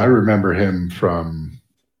gotcha. I remember him from.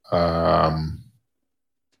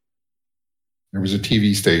 There was a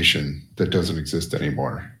TV station that doesn't exist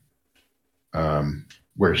anymore,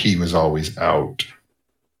 where he was always out,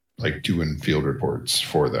 doing field reports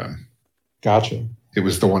for them. Gotcha. It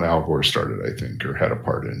was the one Al Gore started, I think, or had a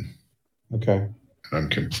part in. Okay. And I'm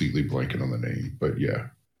completely blanking on the name, but yeah,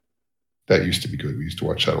 that used to be good. We used to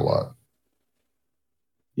watch that a lot.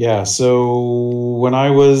 Yeah. So when I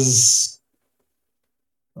was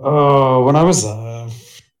a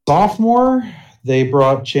sophomore, they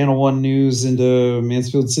brought Channel One News into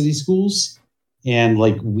Mansfield City Schools, And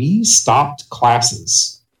like we stopped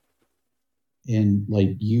classes, and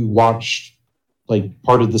like you watched, like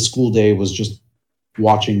part of the school day was just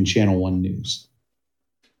watching Channel 1 News.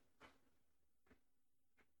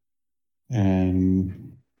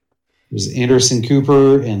 And it was Anderson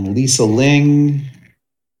Cooper and Lisa Ling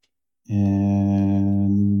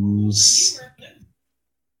and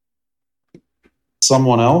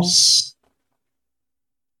someone else.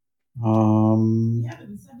 Yeah,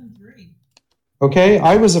 in 7th grade. Okay,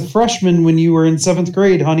 I was a freshman when you were in 7th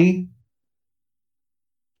grade, honey.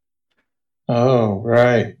 Oh,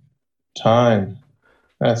 right. Time.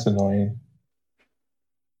 That's annoying.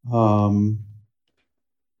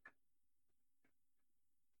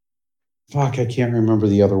 Fuck, I can't remember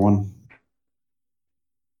the other one.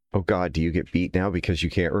 Oh God, do you get beat now because you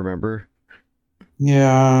can't remember?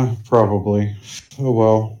 Yeah, probably. Oh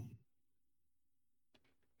well.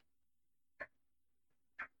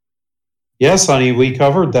 Yes, honey, we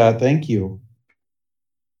covered that. Thank you.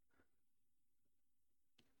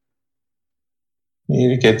 You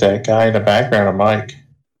need to get that guy in the background of Mike.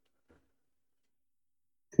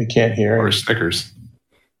 We can't hear Or him. Snickers.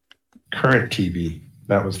 Current TV.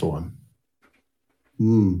 That was the one.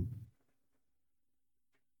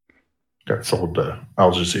 Got sold to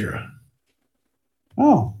Al Jazeera.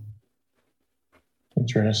 Oh.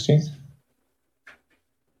 Interesting.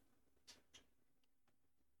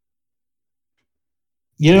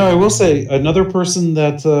 You know, I will say another person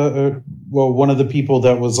that, one of the people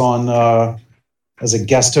that was on as a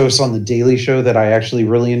guest host on The Daily Show that I actually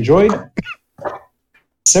really enjoyed,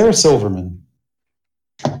 Sarah Silverman.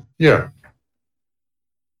 Yeah.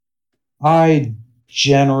 I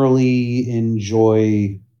generally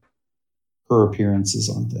enjoy her appearances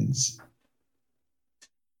on things.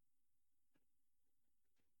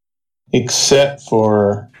 Except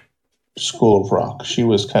for School of Rock. She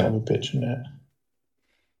was kind of a bitch in that.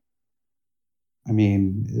 I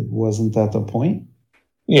mean, wasn't that the point?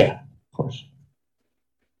 Yeah, of course.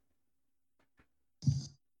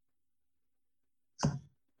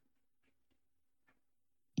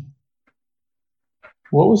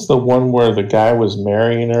 What was the one where the guy was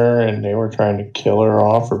marrying her and they were trying to kill her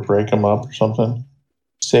off or break him up or something?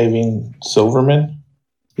 Saving Silverman?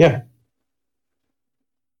 Yeah.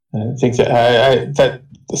 I think that that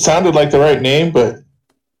sounded like the right name, but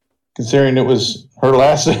considering it was her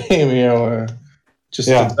last name, just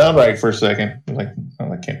didn't sound right for a second. I'm like, oh,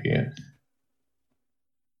 that can't be it.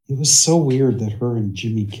 It was so weird that her and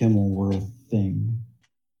Jimmy Kimmel were a thing.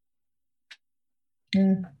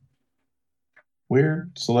 Yeah.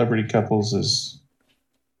 Weird celebrity couples is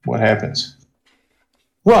what happens.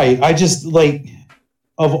 Right. I just like,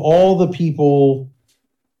 of all the people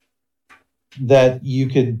that you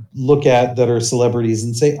could look at that are celebrities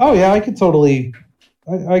and say, oh yeah, I could totally,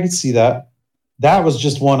 I could see that. That was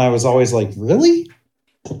just one I was always like, really?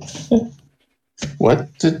 What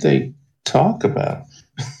did they talk about?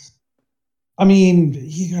 I mean,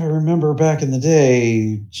 you gotta remember back in the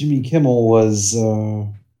day, Jimmy Kimmel was,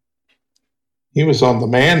 he was on the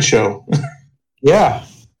Man Show. yeah,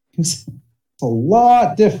 it's a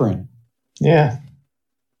lot different. Yeah.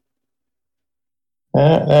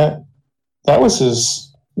 That was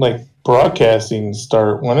his like broadcasting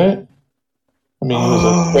start, wasn't it? I mean, he was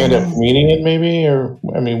a stand-up comedian, maybe, or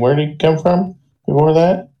I mean, where did he come from before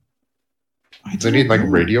that? They need like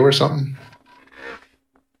radio or something.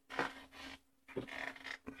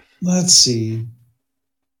 Let's see.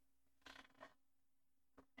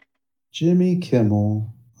 Jimmy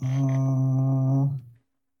Kimmel.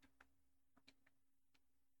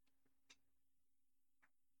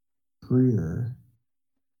 Career.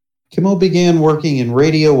 Kimmel began working in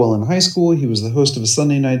radio while in high school. He was the host of a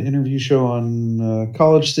Sunday night interview show on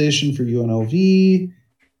College Station for UNLV.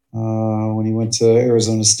 When he went to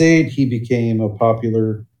Arizona State, he became a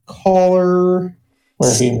popular caller.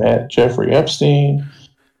 Where he met Jeffrey Epstein.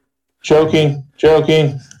 Joking.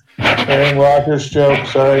 Aaron Rodgers joke,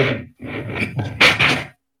 sorry. Yeah,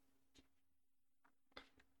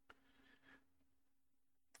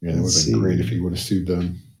 it would have been great if he would have sued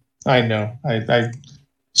them. I know. I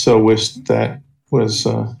so wish that was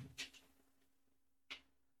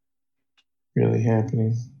really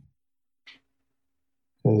happening.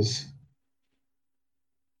 Because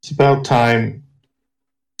it's about time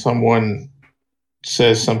someone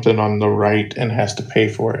says something on the right and has to pay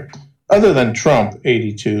for it. Other than Trump,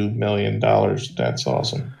 $82 million. That's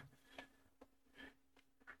awesome.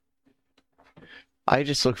 I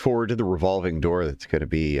just look forward to the revolving door that's going to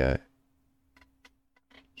be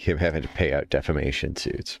him having to pay out defamation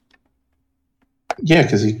suits. Yeah,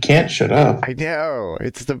 because he can't shut up. I know.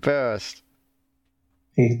 It's the best.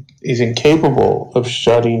 He's incapable of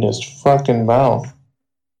shutting his fucking mouth.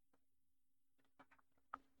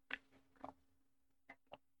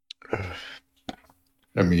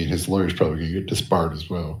 I mean, his lawyer's probably going to get disbarred as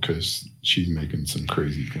well because she's making some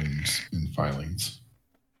crazy claims in filings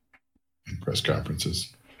and press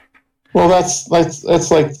conferences. Well, that's like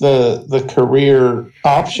the career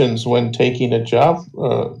options when taking a job.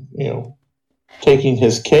 Taking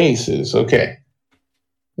his case is okay.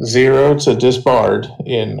 0 to disbarred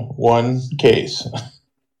in one case.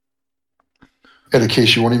 And a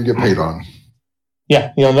case you won't even get paid on.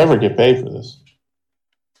 Yeah, you'll never get paid for this.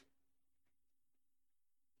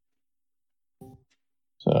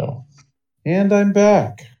 So, And I'm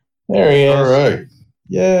back. there he is. All right.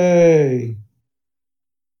 Yay!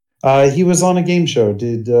 He was on a game show.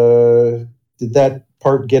 Did that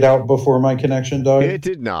part get out before my connection died? It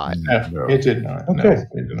did not. No, it did not. Okay. No,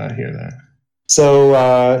 we did not hear that.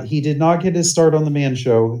 So he did not get his start on the Man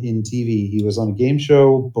Show in TV. He was on a game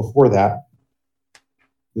show before that.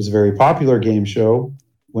 It was a very popular game show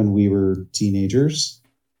when we were teenagers.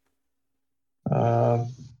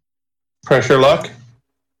 Pressure Luck?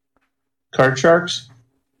 Card Sharks?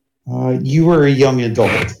 You were a young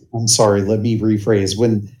adult. I'm sorry. Let me rephrase.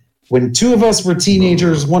 When two of us were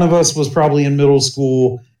teenagers, one of us was probably in middle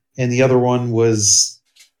school, and the other one was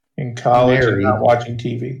In college Married. and not watching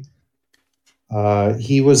TV.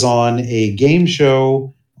 he was on a game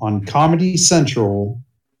show on Comedy Central.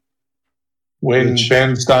 Win Which-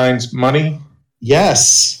 Ben Stein's money?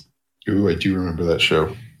 Yes, Ooh, I do remember that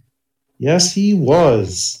show. yes, he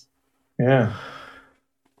was. Yeah.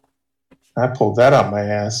 I pulled that out my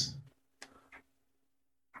ass.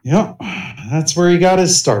 Yep, that's where he got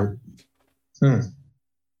his start. That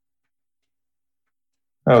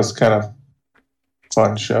was kind of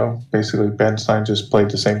fun show. Basically, Ben Stein just played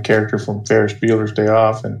the same character from Ferris Bueller's Day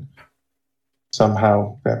Off, and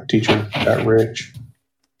somehow that teacher got rich.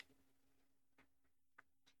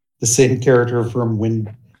 The same character from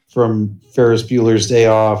Ferris Bueller's Day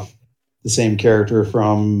Off. The same character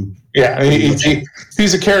from Yeah,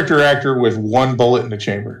 he's a character actor with one bullet in the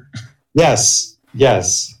chamber. yes.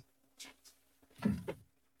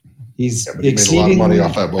 He's Yeah, but he made a lot of money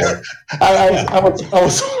off that bullet. I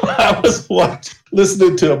was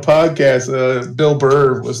listening to a podcast. Bill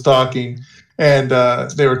Burr was talking, and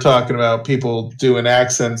they were talking about people doing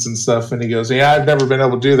accents and stuff. And he goes, "Yeah, I've never been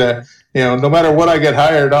able to do that. No matter what I get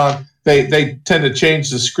hired on, they tend to change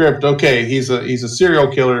the script. Okay, he's a serial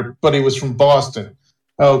killer, but he was from Boston.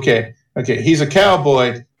 Okay, he's a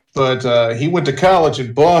cowboy, but he went to college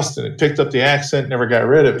in Boston and picked up the accent, never got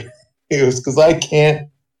rid of it. It was because I can't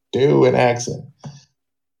do an accent.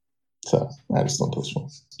 So I just don't do this one.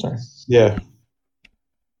 Sorry. Yeah.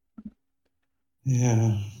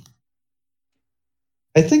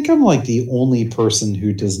 I think I'm like the only person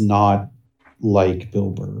who does not like Bill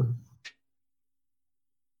Burr.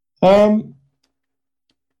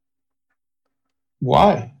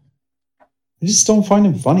 Why? I just don't find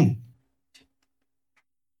him funny.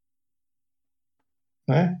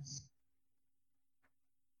 Eh?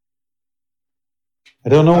 I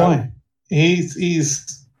don't know why. He's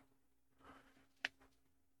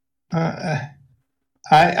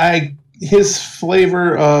his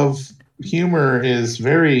flavor of humor is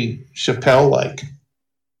very Chappelle-like.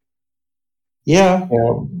 Yeah.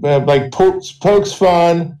 Like pokes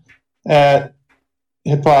fun at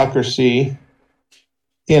hypocrisy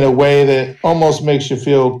in a way that almost makes you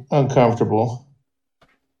feel uncomfortable,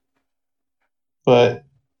 but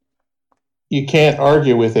you can't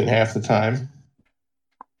argue with it half the time.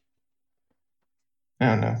 I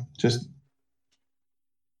don't know. Just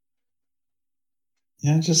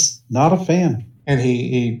not a fan. and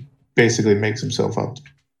he basically makes himself out to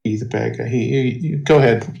be the bad guy. He go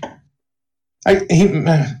ahead. He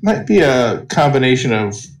might be a combination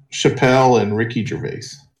of Chappelle and Ricky Gervais.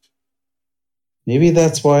 Maybe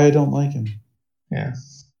that's why I don't like him. Yeah.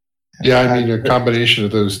 Yeah, I mean, a combination of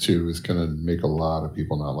those two is going to make a lot of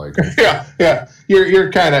people not like him. Yeah.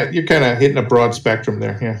 You're kind of hitting a broad spectrum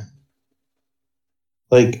there. Yeah.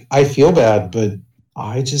 Like, I feel bad, but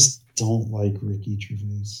I just don't like Ricky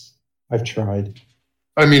Gervais. I've tried.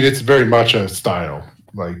 I mean, it's very much a style.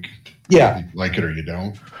 Like, Yeah. you like it or you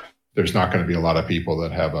don't. There's not going to be a lot of people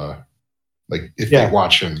that have a, like, if Yeah. they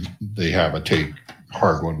watch him, they have a take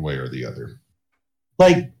hard one way or the other.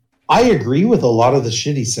 Like, I agree with a lot of the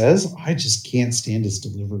shit he says. I just can't stand his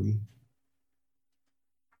delivery.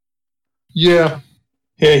 Yeah.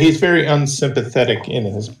 Yeah, he's very unsympathetic in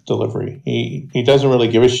his delivery. He doesn't really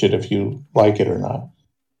give a shit if you like it or not.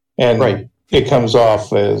 And Right. it comes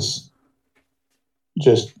off as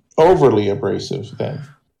just overly abrasive then.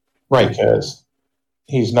 Right. Because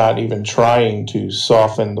he's not even trying to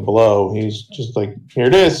soften the blow. He's just like, here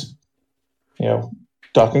it is.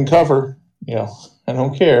 Duck and cover. I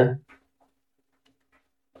don't care.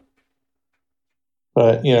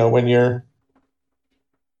 But, when you're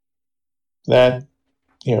that,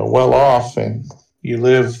 well off and you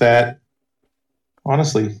live that,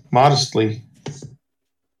 honestly, modestly,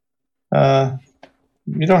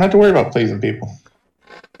 you don't have to worry about pleasing people.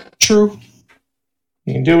 True.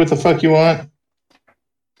 You can do what the fuck you want.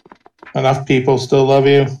 Enough people still love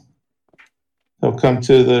you. They'll come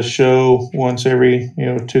to the show once every,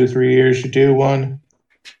 2-3 years. You do one,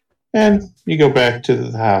 and you go back to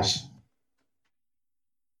the house.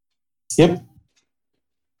 Yep.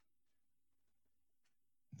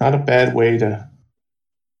 Not a bad way to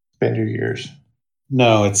spend your years.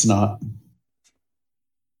 No, it's not.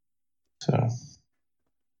 So,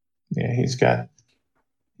 yeah, he's got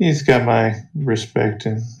my respect,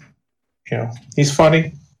 and he's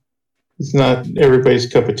funny. He's not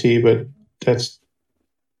everybody's cup of tea, but that's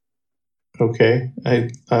okay. I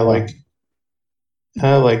like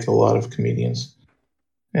a lot of comedians,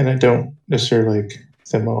 and I don't necessarily like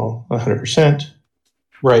them all 100%.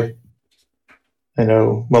 Right. I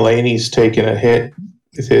know Mulaney's taken a hit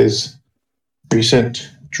with his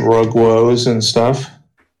recent drug woes and stuff.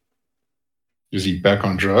 Is he back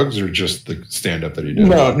on drugs or just the stand-up that he did?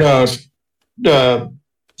 No.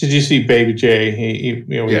 Did you see Baby J? He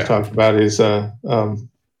talked about his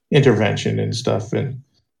intervention and stuff, and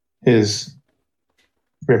his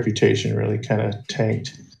reputation really kind of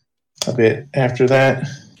tanked a bit after that.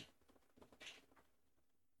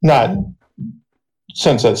 Not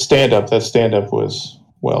since that stand-up was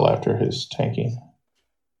well after his tanking.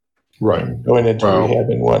 Right. Going into rehab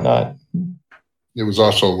and whatnot. It was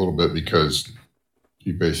also a little bit because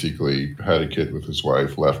he basically had a kid with his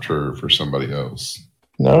wife, left her for somebody else.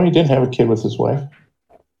 No, he didn't have a kid with his wife.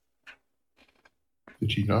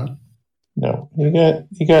 Did he not? No, he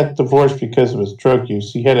got divorced because of his drug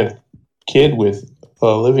use. He had a kid with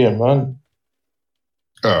Olivia Munn.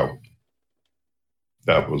 Oh,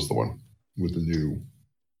 that was the one with the new.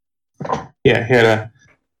 Yeah, he had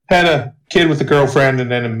a kid with a girlfriend, and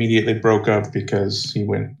then immediately broke up because he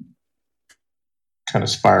went kind of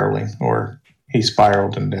spiraling, or he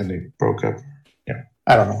spiraled and then they broke up. Yeah,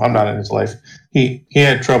 I don't know. I'm not in his life. He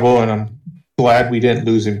had trouble, and I'm glad we didn't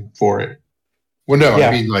lose him for it. Well, no, yeah.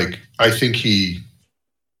 I mean, I think he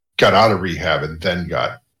got out of rehab and then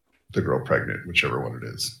got the girl pregnant, whichever one it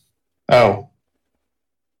is. Oh.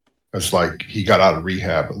 It's like he got out of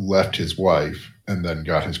rehab, left his wife, and then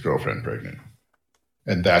got his girlfriend pregnant.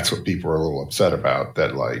 And that's what people are a little upset about,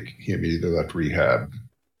 that he immediately left rehab,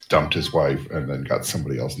 dumped his wife, and then got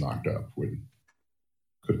somebody else knocked up when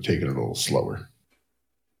could have taken it a little slower.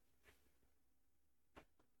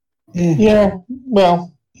 Yeah,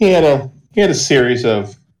 well, he had a series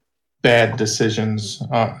of bad decisions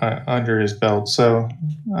under his belt, so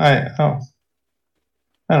I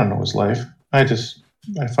don't know his life. I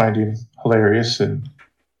find him hilarious, and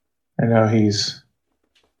I know he's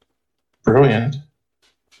brilliant,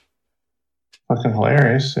 fucking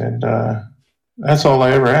hilarious, and that's all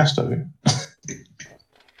I ever asked of him.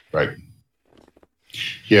 Right.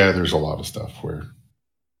 Yeah, there's a lot of stuff where,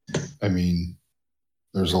 I mean,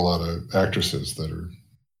 there's a lot of actresses that are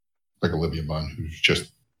like Olivia Munn, who's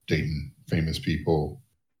just dating famous people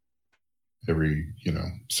every,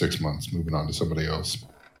 6 months, moving on to somebody else.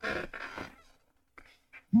 I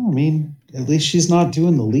mean, at least she's not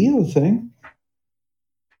doing the Leo thing.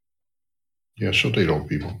 Yeah, she'll date old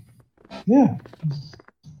people. Yeah.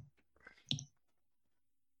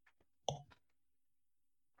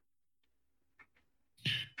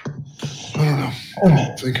 I don't know. I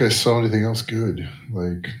don't think I saw anything else good.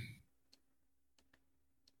 Yeah.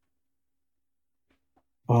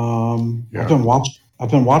 I've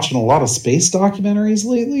been watching a lot of space documentaries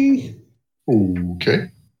lately. Okay.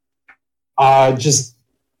 Just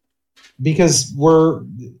because we're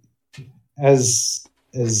as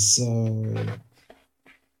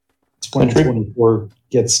 2024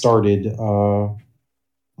 gets started, a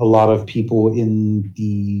lot of people in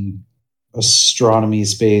the astronomy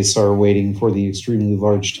space are waiting for the extremely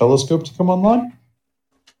large telescope to come online.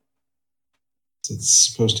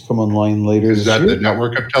 It's supposed to come online later. Is that the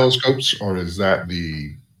network of telescopes, or is that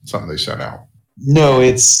something they sent out? No,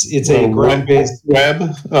 it's a ground-based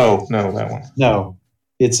Webb. Oh no, that one. No,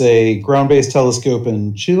 it's a ground-based telescope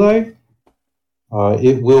in Chile.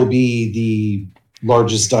 It will be the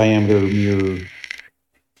largest diameter mirror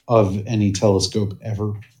of any telescope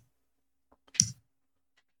ever.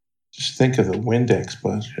 Just think of the Windex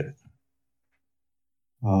budget.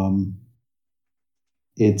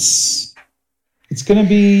 it's going to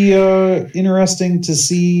be interesting to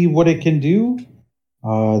see what it can do.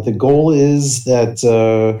 The goal is that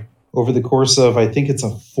over the course of, I think it's a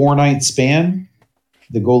 4-night span,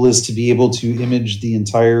 the goal is to be able to image the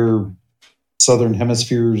entire southern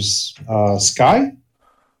hemisphere's sky.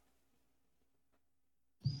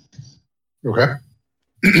 Okay.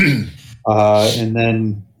 And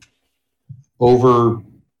then over,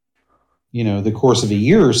 the course of a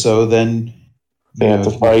year or so, then They have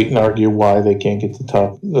to fight and argue why they can't get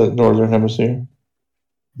the northern hemisphere.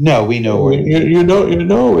 No, we know. You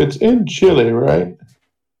know, it's in Chile, right?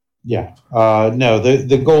 Yeah. No,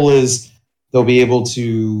 the goal is they'll be able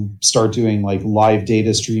to start doing like live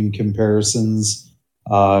data stream comparisons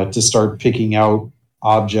to start picking out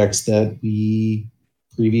objects that we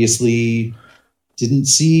previously didn't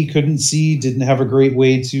see, couldn't see, didn't have a great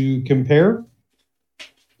way to compare.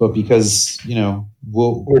 But because,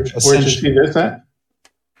 we'll Where'd you see this at?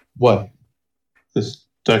 What? This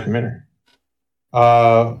documentary.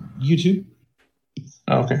 YouTube.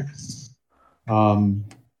 Oh, okay.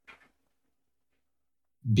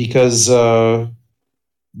 Because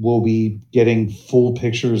we'll be getting full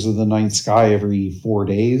pictures of the night sky every 4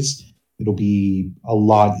 days. It'll be a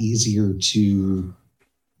lot easier to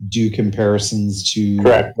do comparisons to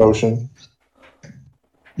Track motion.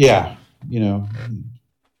 Yeah,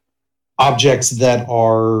 objects that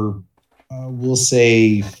are, we'll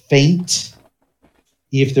say, faint.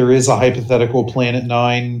 If there is a hypothetical Planet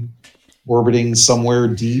 9 orbiting somewhere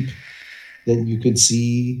deep that you could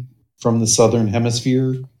see from the southern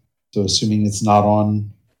hemisphere, so assuming it's not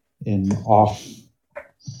on an off-axis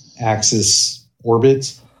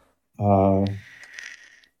orbit,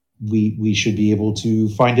 we should be able to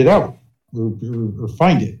find it out or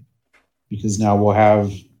find it, because now we'll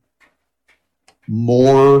have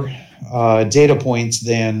more data points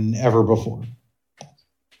than ever before.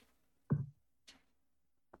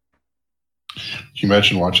 Can you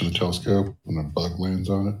imagine watching the telescope when a bug lands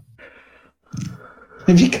on it?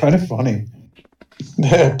 It'd be kind of funny.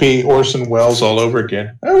 That'd be Orson Welles all over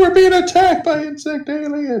again. Oh, we're being attacked by insect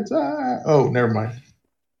aliens. Ah. Oh, never mind.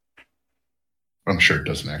 I'm sure it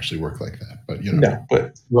doesn't actually work like that, but No,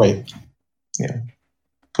 but Right.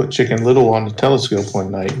 put Chicken Little on the telescope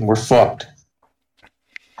one night and we're fucked.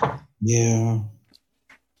 Yeah.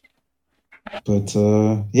 But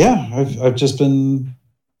I've just been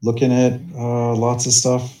looking at lots of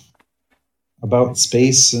stuff about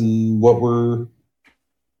space and what we're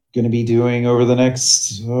going to be doing over the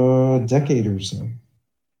next decade or so.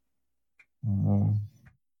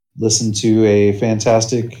 Listen to a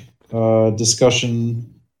fantastic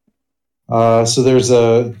discussion. So there's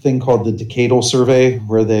a thing called the Decadal Survey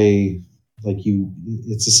where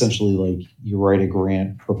it's essentially like you write a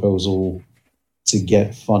grant proposal to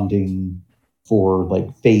get funding for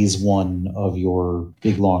like phase 1 of your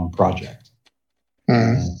big long project.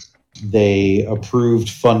 They approved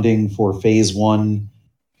funding for phase 1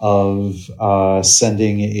 of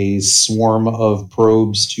sending a swarm of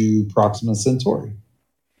probes to Proxima Centauri.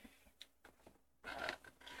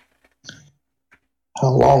 How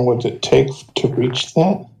long would it take to reach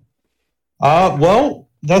that? Well,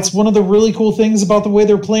 that's one of the really cool things about the way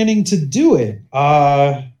they're planning to do it.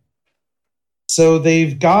 So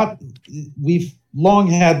we've long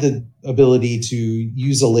had the ability to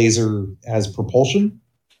use a laser as propulsion.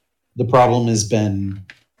 The problem has been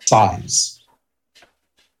size.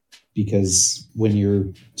 Because when you're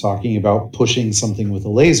talking about pushing something with a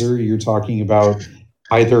laser, you're talking about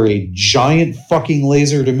either a giant fucking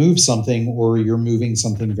laser to move something or you're moving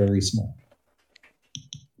something very small.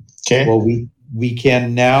 Okay. Well, we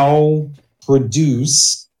can now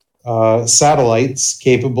produce satellites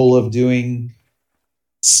capable of doing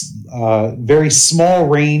very small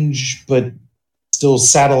range, but still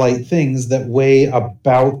satellite things that weigh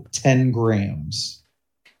about 10 grams.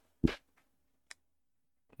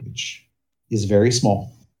 Which is very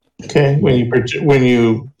small. Okay. When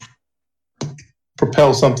you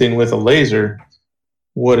propel something with a laser,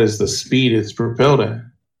 what is the speed it's propelled at?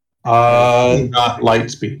 Not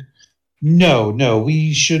light speed. No.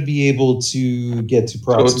 We should be able to get to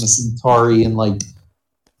Proxima Centauri in like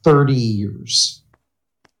 30 years.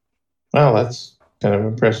 Wow, that's kind of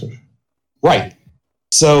impressive. Right.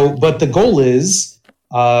 So, but the goal is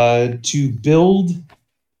to build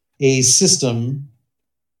a system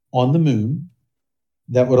on the moon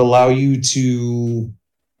that would allow you to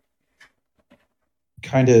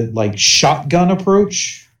kind of like shotgun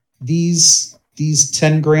approach these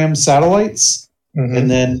 10-gram satellites. Mm-hmm.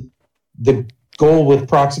 And then the goal with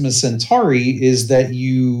Proxima Centauri is that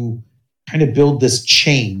you kind of build this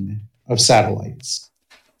chain of satellites.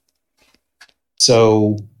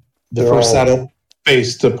 So the first satellite,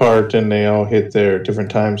 spaced apart and they all hit there at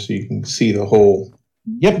different times, so you can see the whole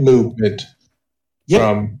movement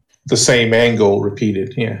from the same angle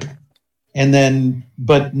repeated. Yeah. And then,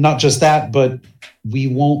 but not just that, but they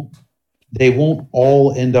won't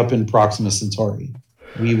all end up in Proxima Centauri.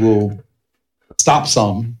 We will stop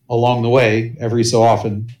some along the way every so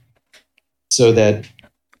often so that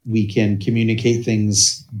we can communicate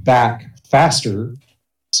things back faster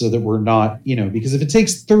so that we're not, because if it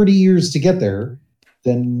takes 30 years to get there,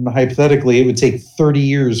 then hypothetically it would take 30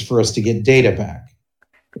 years for us to get data back.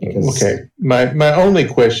 Okay. My only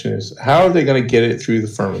question is, how are they going to get it through the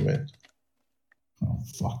firmament? Oh,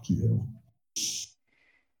 fuck you.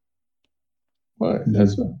 What?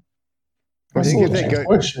 That's I think if they go,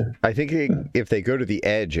 question. I think if they go to the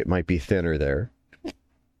edge, it might be thinner there.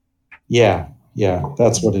 Yeah,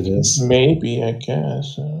 that's what it is. Maybe, I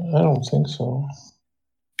guess. I don't think so.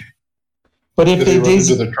 But if Did they run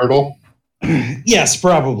into the turtle? Yes,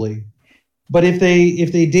 probably. But if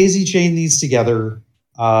they daisy chain these together,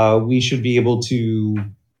 we should be able to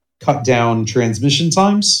cut down transmission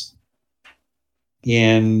times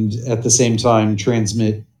and at the same time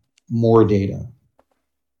transmit more data.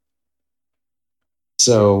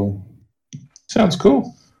 So sounds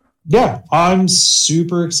cool. Yeah, I'm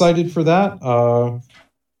super excited for that.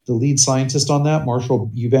 The lead scientist on that, Marshall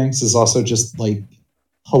Eubanks, is also just like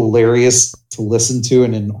hilarious to listen to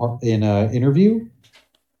in an interview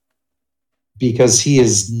because he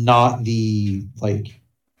is not the like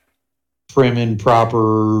prim and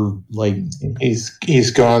proper like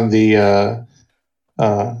he's gone the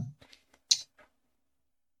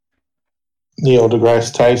Neil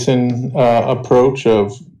deGrasse Tyson approach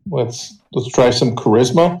of let's try some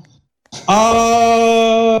charisma.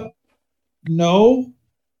 No.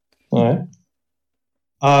 All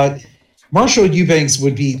right. Marshall Eubanks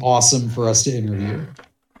would be awesome for us to interview.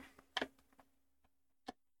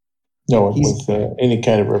 No one with any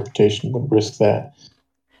kind of reputation would risk that.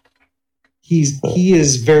 He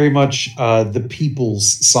is very much the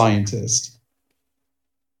people's scientist.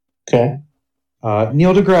 Okay.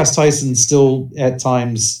 Neil deGrasse Tyson still at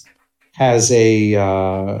times has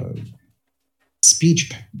a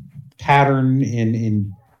speech pattern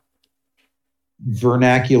in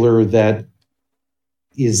vernacular that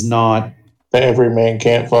is not that every man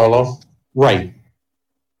can't follow. Right.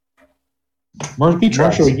 Marshall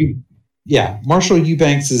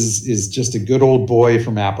Eubanks is just a good old boy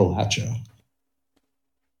from Appalachia.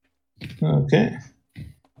 Okay.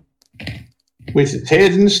 With his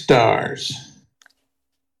head in the stars.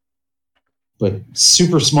 But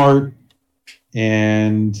super smart.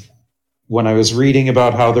 And when I was reading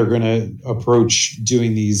about how they're going to approach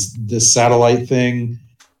doing this satellite thing,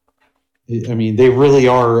 I mean, they really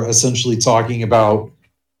are essentially talking about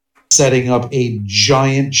setting up a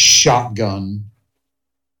giant shotgun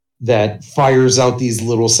that fires out these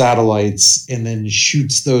little satellites and then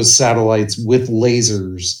shoots those satellites with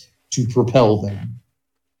lasers to propel them.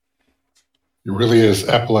 It really is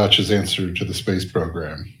Appalachia's answer to the space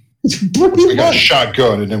program. Pretty We got a much.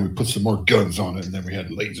 shotgun, and then we put some more guns on it, and then we had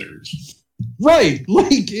lasers. Right.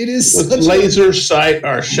 Like, it is With such laser sight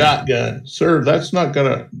or shotgun. Sir, that's not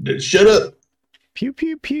gonna shut up. Pew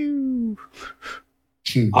pew pew.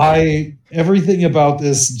 everything about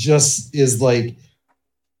this just is like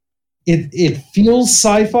it feels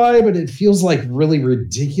sci-fi, but it feels like really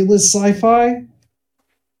ridiculous sci-fi.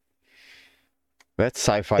 That's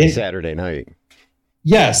sci-fi Saturday night.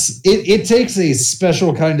 Yes, it takes a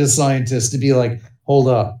special kind of scientist to be like, hold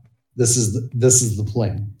up, this is the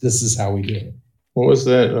plan. This is how we do it. What was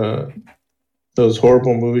that? Those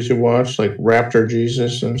horrible movies you watched, like Raptor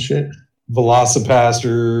Jesus and shit?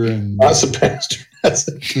 Velocipaster and Velocipaster. That's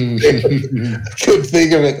it. I couldn't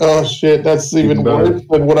think of it. Oh shit, that's even worse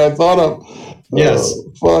than what I thought of. Yes.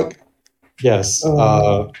 Fuck. Yes.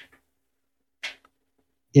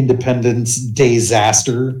 Independence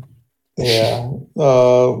Disaster. Yeah.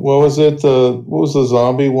 What was it? What was the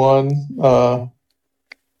zombie one?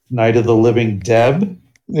 Night of the Living Dead.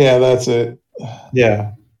 Yeah, that's it.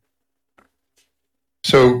 Yeah.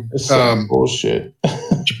 So, It's some bullshit.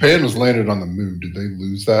 Japan was landed on the moon. Did they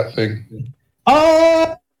lose that thing?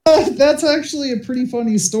 That's actually a pretty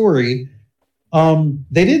funny story.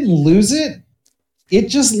 They didn't lose it. It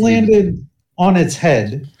just landed on its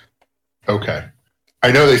head. Okay.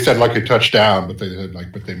 I know they said like a touchdown, but they said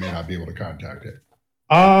but they may not be able to contact it.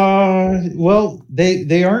 Well,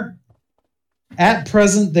 they aren't at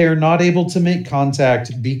present. They are not able to make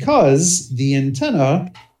contact because the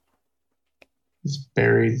antenna It's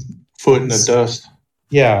buried foot in the dust.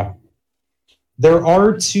 Yeah. There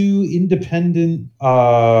are two independent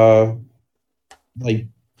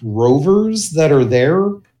rovers that are there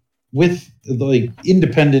with like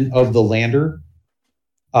independent of the lander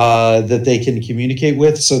that they can communicate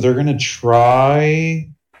with. So they're going to try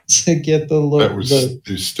to get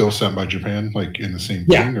is still sent by Japan, like in the same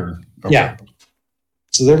Yeah. thing, or Yeah.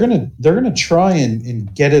 So they're gonna try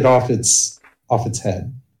and get it off its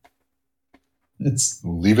head.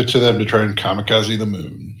 Leave it to them to try and kamikaze the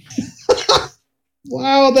moon.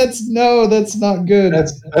 Wow, that's not good.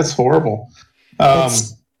 That's horrible.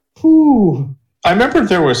 Whew. I remember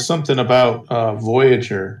there was something about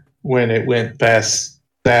Voyager when it went past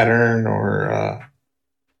Saturn or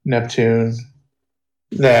Neptune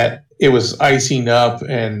that it was icing up,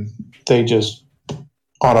 and they just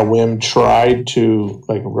on a whim tried to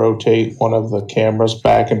like rotate one of the cameras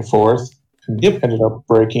back and forth, and ended up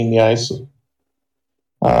breaking the ice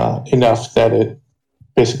enough that it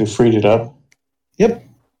basically freed it up. Yep.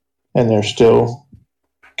 And they're still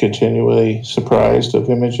continually surprised of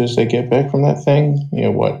images they get back from that thing.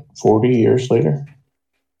 40 years later?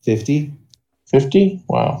 50? 50?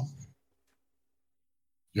 Wow.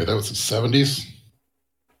 Yeah, that was the 70s.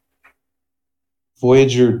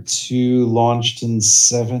 Voyager 2 launched in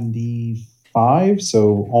 75,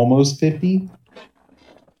 so almost 50.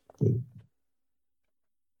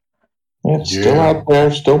 It's still out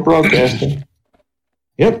there, still broadcasting.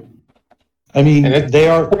 Yep. I mean, they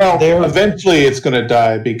are. Eventually it's going to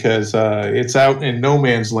die because it's out in no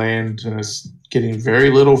man's land and it's getting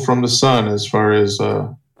very little from the sun as far as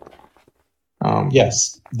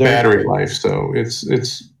yes, battery life. So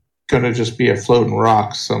it's going to just be a floating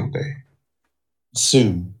rock someday.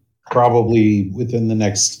 Soon, probably within the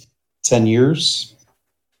next 10 years,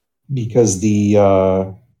 because the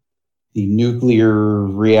nuclear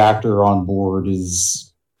reactor on board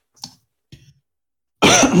is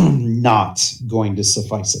not going to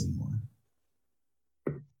suffice anymore.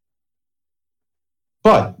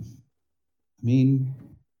 But, I mean,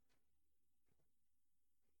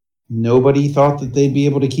 nobody thought that they'd be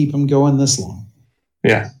able to keep them going this long.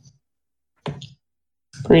 Yeah.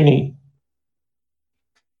 Pretty neat.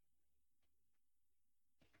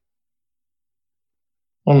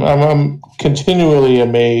 I'm continually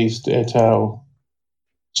amazed at how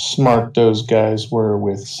smart those guys were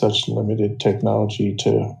with such limited technology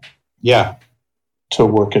to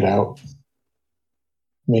work it out.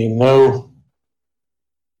 I mean, no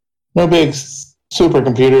big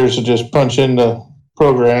supercomputers to just punch in the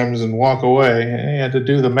programs and walk away. They had to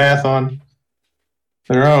do the math on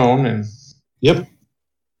their own, and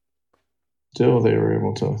still they were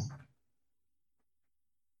able to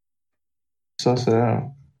suss it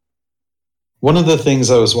out. One of the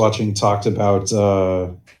things I was watching talked about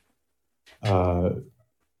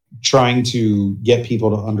trying to get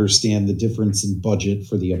people to understand the difference in budget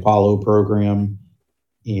for the Apollo program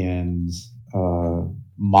and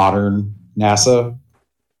modern NASA.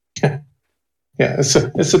 Yeah, it's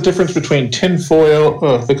a difference between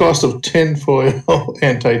tinfoil, the cost of tinfoil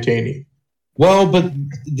and titanium. Well, but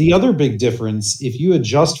the other big difference, if you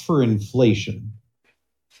adjust for inflation,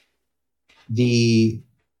 the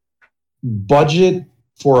budget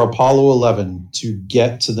for Apollo 11 to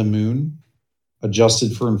get to the moon,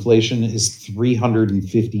 adjusted for inflation, is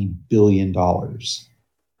 $350 billion.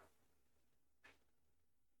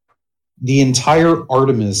 The entire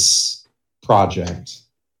Artemis project.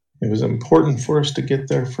 It was important for us to get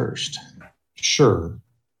there first. Sure.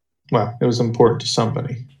 Well, it was important to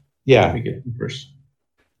somebody. Yeah. To get there first.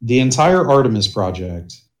 The entire Artemis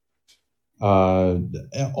project,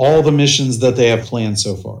 all the missions that they have planned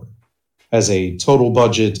so far, has a total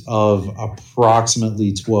budget of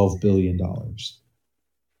approximately $12 billion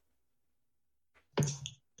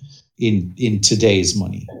in today's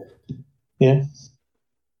money. Yeah.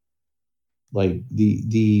 Like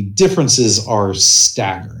the differences are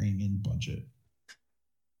staggering in budget.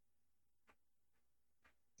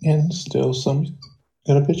 And still some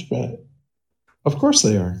gonna bitch about it. Of course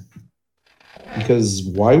they are. Because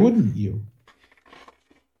why wouldn't you?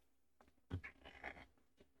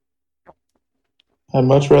 I'd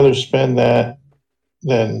much rather spend that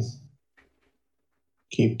than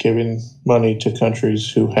keep giving money to countries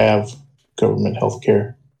who have government health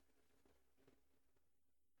care.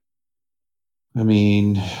 I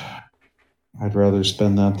mean, I'd rather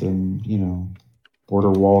spend that than,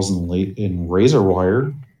 border walls and razor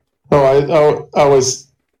wire. Oh, I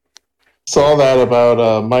saw that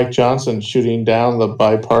about Mike Johnson shooting down the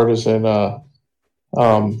bipartisan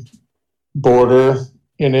border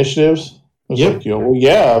initiatives. Yep. Well,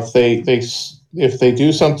 yeah, if they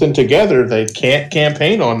do something together, they can't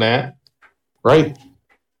campaign on that. Right.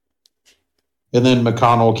 And then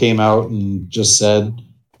McConnell came out and just said,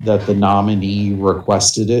 that the nominee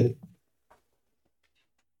requested it.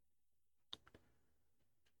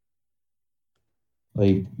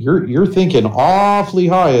 Like you're thinking awfully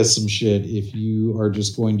high of some shit if you are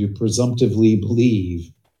just going to presumptively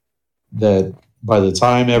believe that by the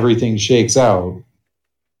time everything shakes out,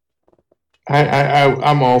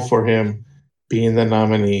 I'm all for him being the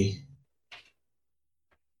nominee,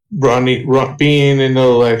 being in the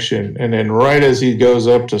election, and then right as he goes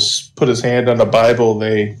up to put his hand on the Bible,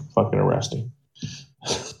 they fucking arrest him.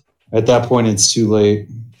 at that point it's too late.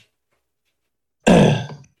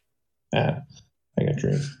 Yeah, I got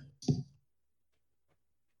dream.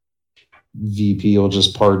 VP will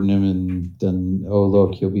just pardon him, and then oh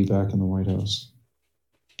look, he'll be back in the White House.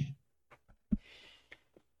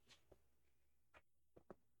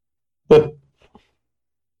 But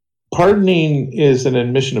pardoning is an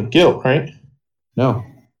admission of guilt, right? No.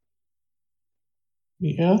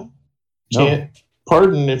 Yeah. No. Can't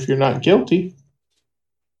pardon if you're not guilty.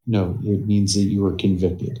 No, it means that you were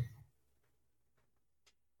convicted.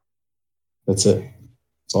 That's it.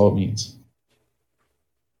 That's all it means.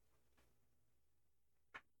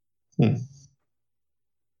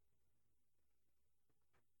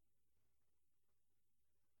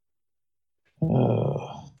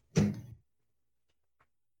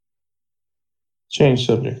 Change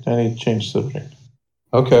subject. I need to change subject.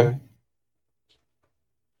 Okay.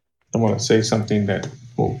 I want to say something that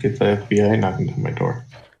will get the FBI knocking on my door.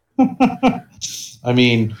 I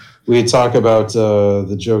mean, we talk about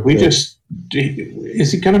the joke.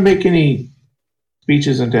 Is he going to make any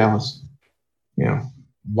speeches in Dallas? Yeah.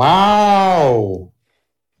 Wow.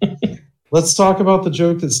 Let's talk about the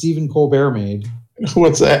joke that Stephen Colbert made.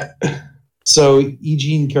 What's that? So E.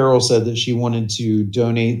 Jean Carroll said that she wanted to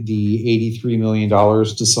donate the $83 million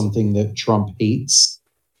to something that Trump hates.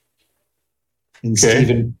 And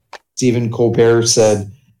Okay. Stephen Colbert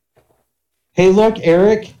said, "Hey, look,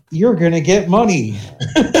 Eric, you're going to get money."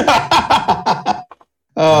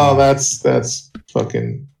 Oh, that's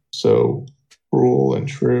fucking so cruel and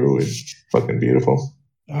true and fucking beautiful.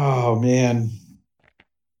 Oh, man.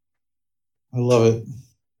 I love it.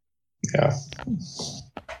 Yeah.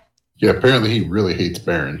 Yeah, apparently he really hates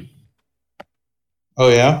Barron Oh,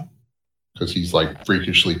 yeah? because he's like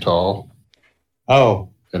freakishly tall Oh,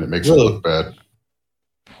 and it makes Really? him look bad.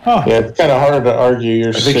 huh. Yeah, it's kind of hard to argue. You're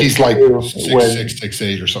I think he's 6'2" like when 6'6",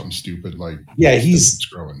 6'8", or something stupid. Like Yeah, it's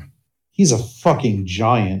growing. he's a fucking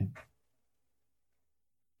giant.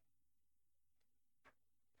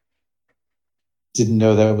 Didn't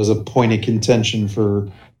know that was a point of contention for...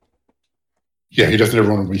 Yeah, he doesn't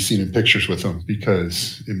ever want to be seen in pictures with him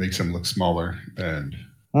because it makes him look smaller, and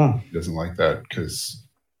Huh. he doesn't like that because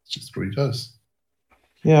it's just what he does.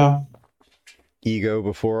 Yeah. Ego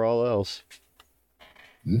before all else.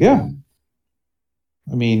 Yeah.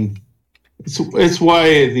 I mean, it's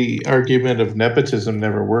why the argument of nepotism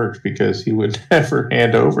never worked, because he would never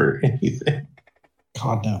hand over anything.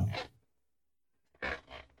 God, no.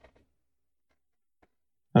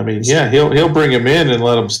 I mean, yeah, he'll bring him in and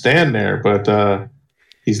let him stand there, but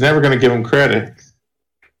he's never going to give him credit.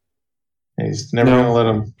 He's never No.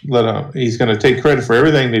 going to let him. He's going to take credit for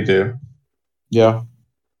everything they do. Yeah.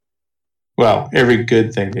 Well, every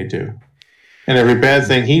good thing they do, and every bad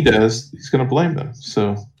thing he does, he's going to blame them.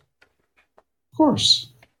 So, Of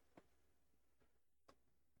course.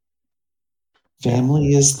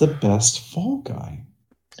 Family is the best fall guy.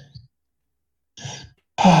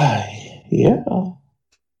 yeah,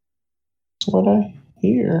 that's what I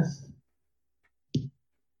hear. I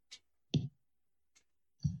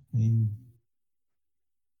mean,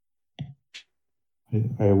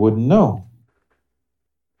 I wouldn't know.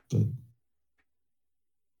 But,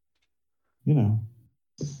 you know,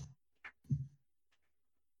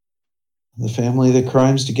 the family that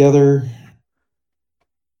crimes together,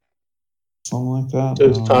 something like that.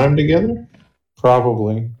 Does time together?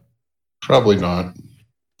 Probably. Probably not.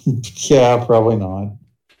 Yeah, probably not.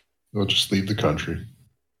 They'll just leave the country.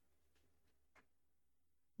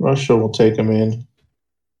 Russia will take him in.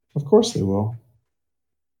 Of course they will.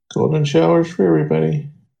 Golden showers for everybody.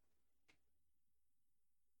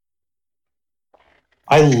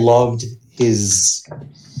 I loved his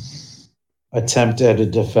attempt at a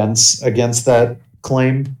defense against that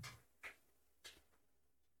claim.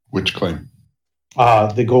 Which claim?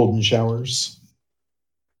 The golden showers.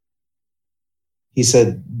 He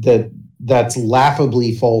said that that's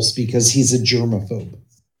laughably false because he's a germaphobe.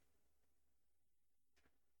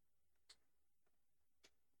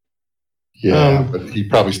 Yeah, but he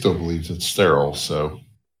probably still believes it's sterile, so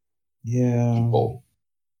Yeah. people.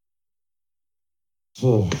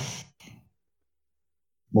 Ugh.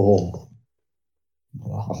 Oh.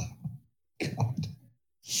 Oh, God.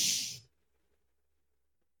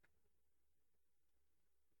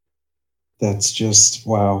 That's just,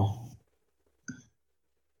 wow.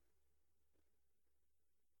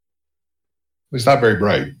 He's not very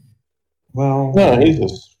bright. Well, No, he's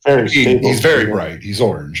just very stable. He's very bright. He's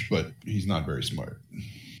orange, but he's not very smart.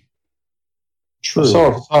 true. I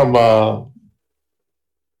saw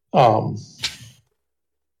some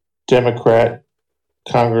Democrat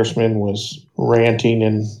congressman was ranting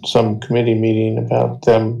in some committee meeting about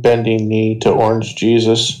them bending knee to Orange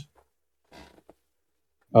Jesus.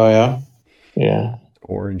 Oh, yeah? Yeah,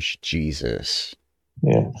 Orange Jesus.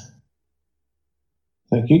 yeah.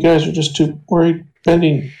 Like, you guys are just too worried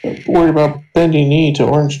about bending knee to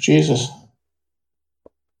Orange Jesus.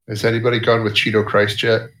 Has anybody gone with Cheeto Christ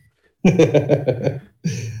yet?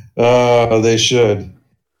 They should.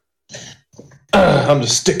 I'm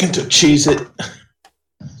just sticking to Cheez-It.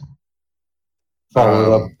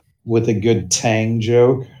 Follow up with a good Tang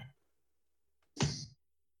joke.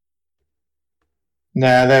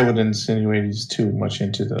 Nah, that would insinuate he's too much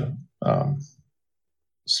into the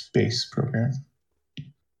space program.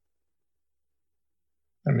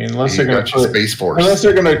 I mean, unless they're going to Space Force. unless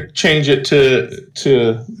they're going to change it to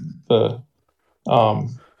the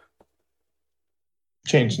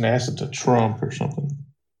change NASA to Trump or something.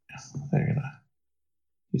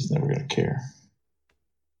 He's never going to care.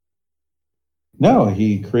 No,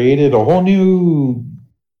 he created a whole new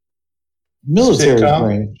military Sitcom?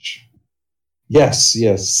 branch. Yes,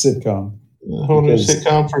 sitcom. A whole new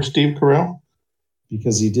sitcom for Steve Carell?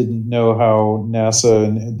 Because he didn't know how NASA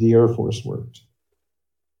and the Air Force worked.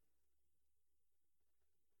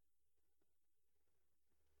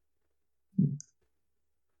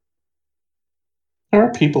 There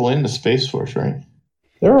are people in the Space Force, right?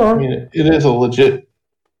 There are. I mean, it is a legit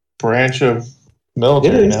branch of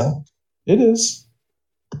military now. It is.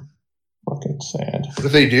 Fucking sad. What do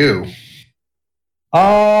they do?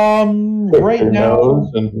 Right now,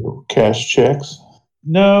 and cash checks.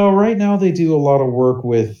 no. Right now, they do a lot of work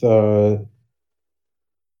with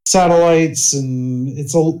satellites, and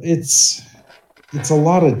it's a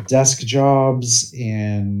lot of desk jobs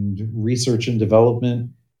and research and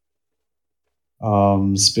development.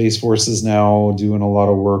 Space Force is now doing a lot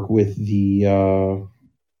of work with the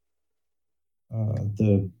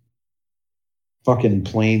fucking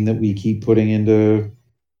plane that we keep putting into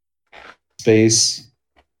space.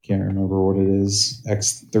 Can't remember what it is.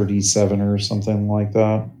 X-37 or something like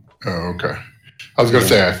that. Oh, okay. I was going to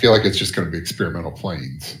say, I feel like it's just going to be experimental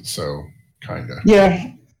planes. So, kind of.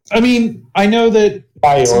 Yeah. I mean, I know that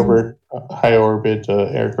High orbit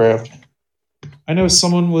aircraft. I know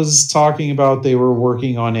someone was talking about they were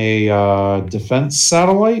working on a defense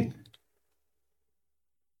satellite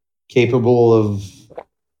capable of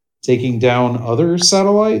taking down other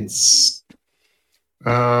satellites.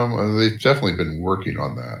 They've definitely been working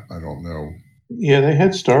on that. I don't know. Yeah, they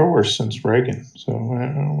had Star Wars since Reagan. So, I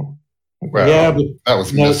don't know. Well, Yeah, but that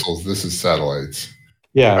was no. missiles. This is satellites.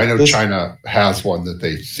 Yeah, I know China has one that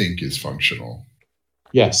they think is functional,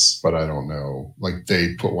 Yes. but I don't know. Like,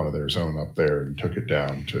 they put one of theirs own up there and took it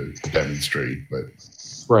down to demonstrate. But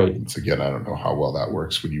Right. once again, I don't know how well that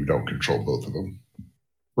works when you don't control both of them.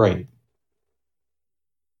 Right.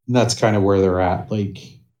 And that's kind of where they're at. Like,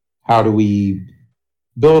 how do we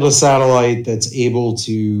build a satellite that's able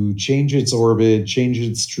to change its orbit, change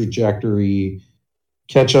its trajectory,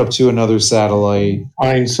 catch up to another satellite?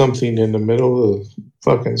 Find something in the middle of the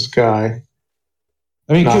fucking sky.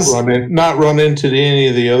 I mean, Not run into any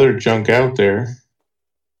of the other junk out there.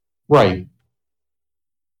 right.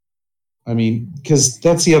 I mean, because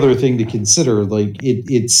that's the other thing to consider. Like,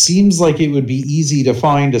 it seems like it would be easy to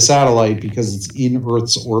find a satellite because it's in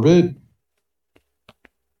Earth's orbit.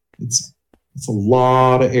 It's a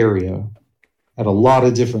lot of area at a lot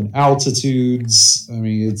of different altitudes. I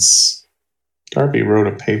mean, it's Darby wrote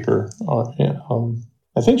a paper on.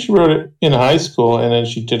 I think she wrote it in high school, and then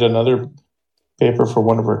she did another paper for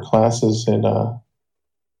one of her classes in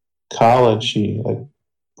college. She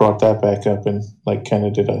brought that back up and kind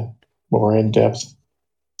of did a more in-depth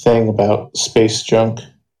thing about space junk.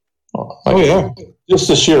 Just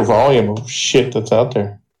the sheer volume of shit that's out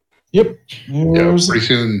there. Yep. Yeah, pretty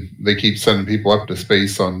soon they keep sending people up to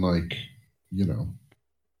space on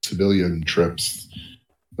civilian trips.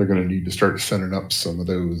 They're going to need to start sending up some of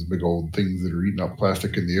those big old things that are eating up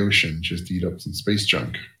plastic in the ocean just to eat up some space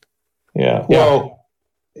junk. Yeah. Well,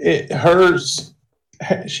 she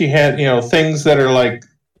had, things that are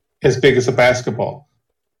as big as a basketball.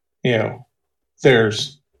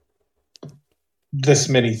 There's this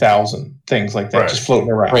many thousand things like that just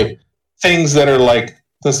floating around. Right. Things that are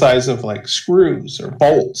the size of like screws or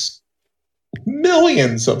bolts.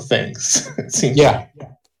 Millions of things. It seems. Yeah.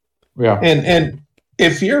 Yeah. And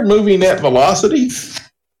if you're moving at velocity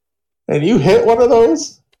and you hit one of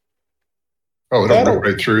those, it'll rip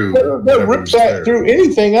right through. That'll rip that through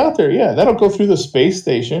anything out there. Yeah, that'll go through the space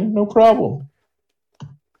station, no problem.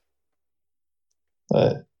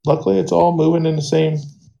 But luckily, it's all moving in the same,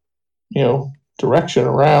 direction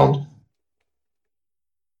around.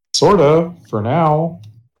 Sort of, for now.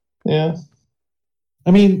 Yeah.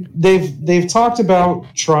 I mean, they've talked about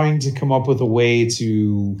trying to come up with a way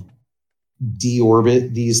to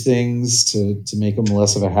deorbit these things to make them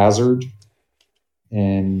less of a hazard.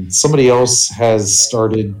 And somebody else has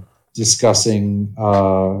started discussing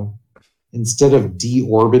instead of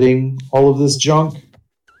deorbiting all of this junk,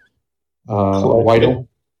 why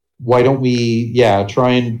don't we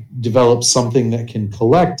try and develop something that can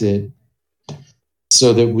collect it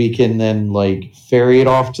so that we can then like ferry it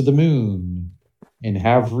off to the moon and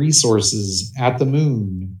have resources at the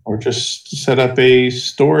moon. Or just set up a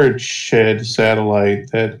storage shed satellite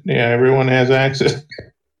that everyone has access.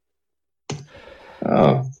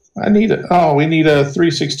 We need a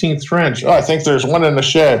 3/16 trench. I think there's one in the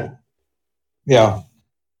shed. Yeah.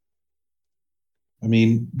 I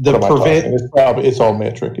mean, it's all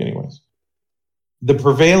metric anyways. The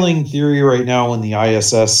prevailing theory right now when the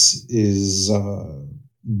ISS is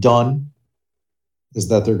done is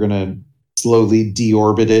that they're going to slowly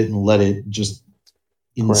deorbit it and let it just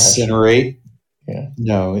incinerate. Yeah.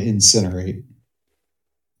 No, incinerate.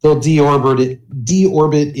 They'll deorbit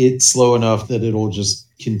it slow enough that it'll just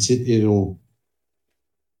sit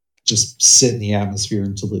in the atmosphere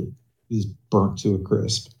until it is burnt to a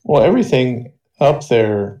crisp. Well, everything up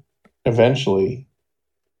there eventually,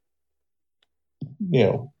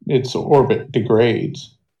 its orbit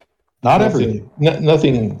degrades. Not everything.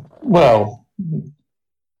 Nothing. Well,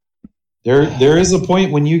 there is a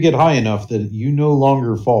point when you get high enough that you no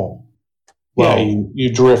longer fall. Well,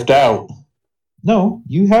 you drift out. No,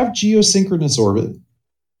 you have geosynchronous orbit.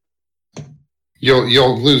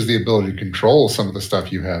 You'll lose the ability to control some of the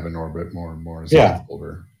stuff you have in orbit more and more as you get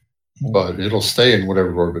older. But it'll stay in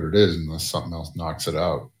whatever orbit it is unless something else knocks it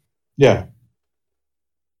out. Yeah.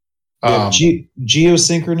 You have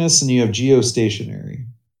geosynchronous and you have geostationary.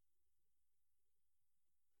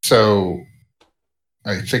 So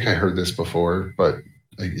I think I heard this before, but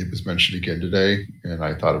it was mentioned again today, and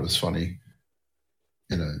I thought it was funny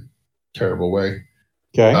in a terrible way.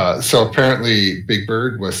 Okay. So apparently Big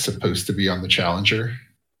Bird was supposed to be on the Challenger.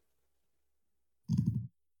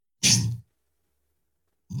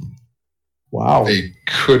 Wow. They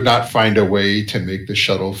could not find a way to make the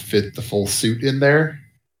shuttle fit the full suit in there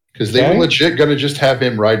because they were legit going to just have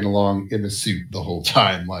him riding along in a suit the whole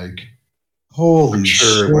time. Like, holy shit.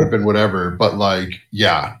 I'm sure it would have been whatever, but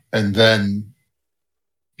and then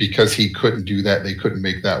because he couldn't do that, they couldn't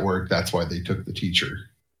make that work. That's why they took the teacher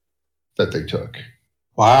that they took.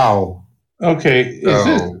 Wow. Okay.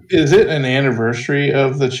 Is it an anniversary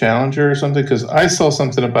of the Challenger or something? Because I saw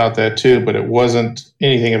something about that too, but it wasn't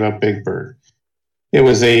anything about Big Bird. It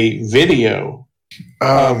was a video.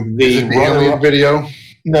 Is it the alien video?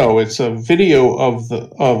 No, it's a video of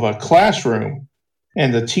a classroom,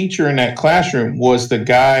 and the teacher in that classroom was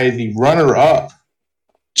the runner-up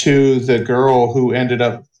to the girl who ended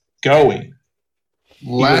up going.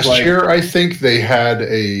 Last year, I think they had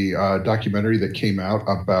a documentary that came out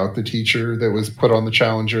about the teacher that was put on the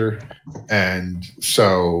Challenger, and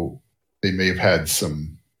so they may have had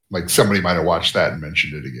some, somebody might have watched that and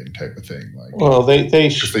mentioned it again, type of thing. Well, they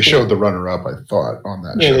showed the runner-up, I thought, on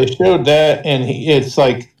that. Yeah, show. They showed that, and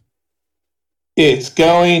it's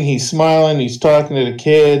going. He's smiling. He's talking to the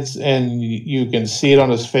kids, and you can see it on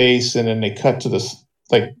his face. And then they cut to this.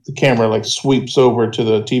 The camera sweeps over to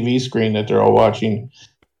the TV screen that they're all watching,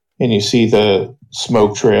 and you see the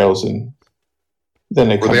smoke trails, and then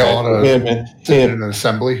they come back to him and in an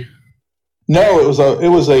assembly. No, it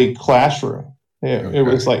was a classroom. It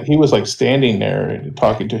was he was standing there and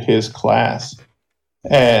talking to his class,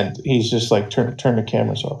 and he's just turn the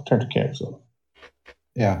cameras off. Turn the cameras off.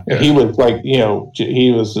 Yeah. And he was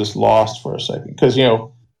he was just lost for a second because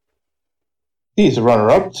he's a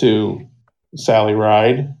runner-up to Sally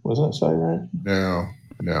Ride. Wasn't it Sally Ride? No.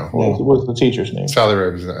 What was the teacher's name? Sally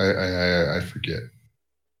Ride was I forget.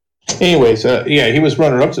 Anyways, he was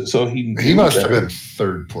runner-up to, so he must have been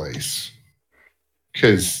third place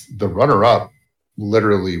because the runner-up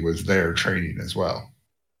literally was there training as well.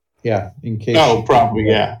 Yeah, in case. Oh, probably,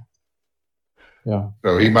 yeah. Yeah.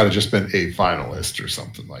 So he might have just been a finalist or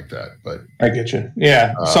something like that. But I get you.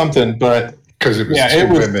 Yeah, something, but because it was two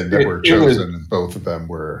women that were chosen, and both of them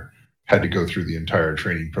were had to go through the entire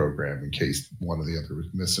training program in case one or the other was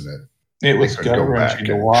missing it. It was They couldn't go back gut-wrenching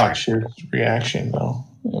to and watch his reaction, though.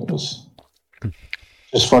 It was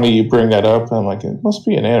just funny you bring that up. I'm like, it must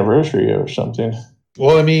be an anniversary or something.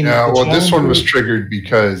 Well, I mean, Yeah, the well, this one was Challenger- triggered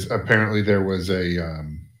because apparently there was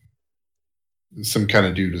some kind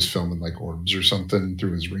of dude was filming like orbs or something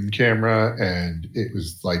through his Ring camera, and it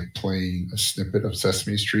was like playing a snippet of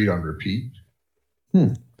Sesame Street on repeat,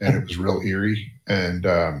 and it was real eerie. And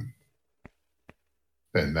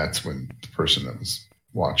that's when the person that was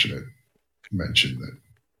watching it mentioned that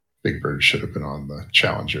Big Bird should have been on the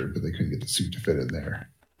Challenger, but they couldn't get the suit to fit in there,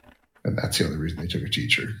 and that's the only reason they took a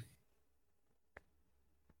teacher.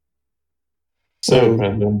 So I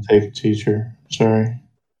didn't take a teacher. Sorry.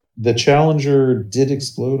 The Challenger did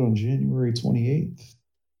explode on January 28th.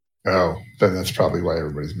 Oh, then that's probably why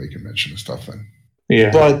everybody's making mention of stuff then.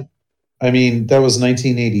 Yeah. But, I mean, that was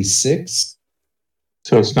 1986.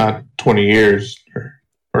 So it's not 20 years or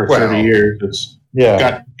 30 Well, years. It's Yeah.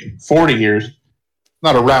 got 40 years.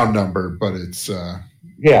 Not a round number, but it's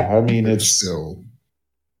Yeah, I mean, it's it's still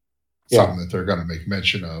Yeah. something that they're going to make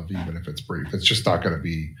mention of, even if it's brief. It's just not going to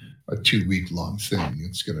be a 2-week long thing.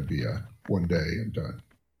 It's going to be a one day and done.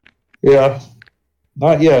 Yeah,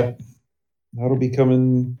 not yet. That'll be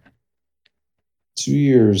coming 2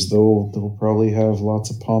 years. They'll probably have lots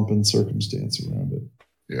of pomp and circumstance around it.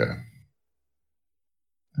 Yeah.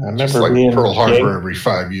 I Just remember like being Pearl a Harbor kid. every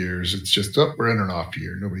 5 years. It's just, oh, we're in an off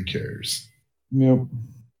year. Nobody cares. Yep.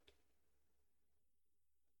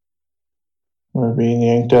 We're being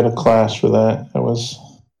yanked out of class for that. That was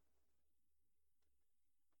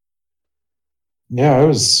Yeah, I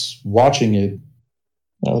was watching it.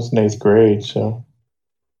 in 8th grade. So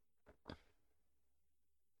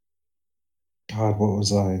God, what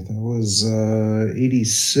was I? That was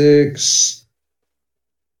 86.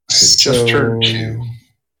 I had just turned 2.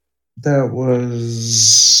 That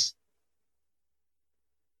was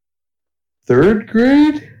 3rd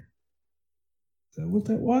grade? Is that what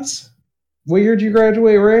that was? What year did you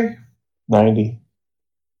graduate, Ray? 90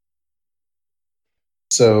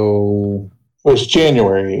 So, was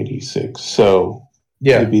January 86. So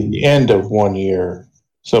yeah. it'd be the end of 1 year.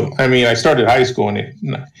 So I mean, I started high school in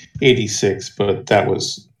 86, but that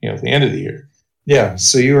was the end of the year. Yeah,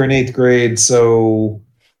 so you were in 8th grade, so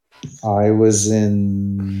I was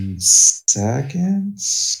in 2nd?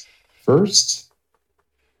 1st?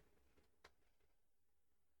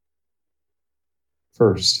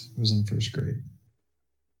 1st. I was in 1st grade.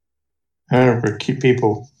 I remember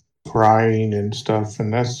people crying and stuff,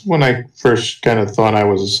 and that's when I first kind of thought I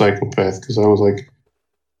was a psychopath, because I was like,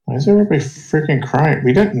 why is everybody freaking crying?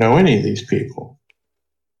 We didn't know any of these people.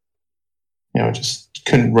 Just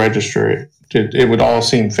couldn't register it. It would all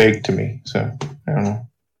seem fake to me, so I don't know.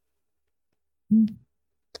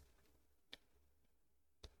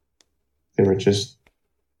 They were just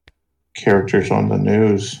characters on the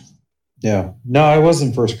news. Yeah. No, I was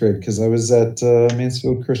in 1st grade because I was at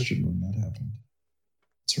Mansfield Christian when that happened.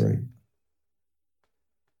 That's right.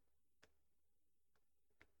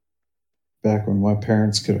 Back when my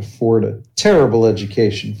parents could afford a terrible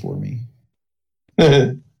education for me.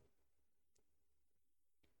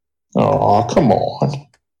 Oh, come on.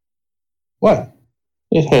 What?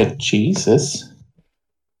 It had Jesus.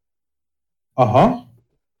 Uh-huh.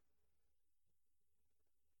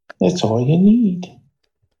 That's all you need.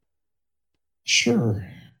 Sure.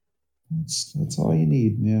 That's all you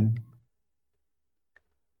need, man.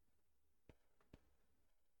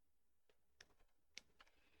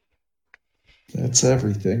 That's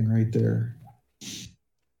everything right there.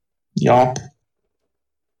 Yup.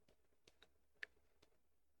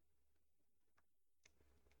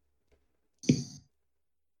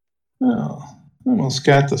 Oh, almost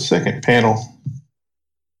got the second panel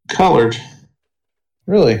colored.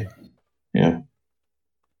 Really? Yep.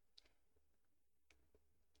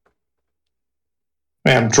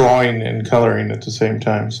 I'm drawing and coloring at the same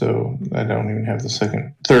time, so I don't even have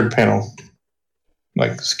the third panel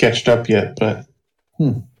sketched up yet, but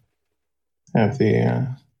have the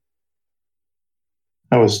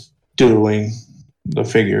I was doodling the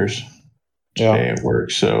figures today at work,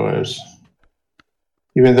 so I was,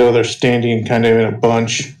 even though they're standing kind of in a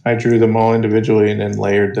bunch, I drew them all individually and then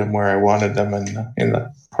layered them where I wanted them in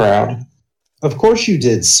the crowd. Of course you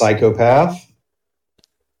did, psychopath.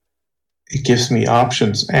 It gives me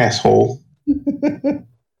options, asshole.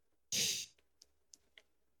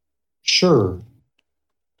 Sure.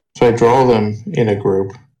 If I draw them in a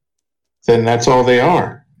group, then that's all they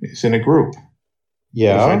are, is in a group. If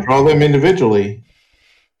Yeah. I draw them individually,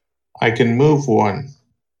 I can move one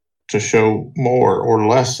to show more or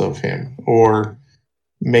less of him, or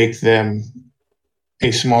make them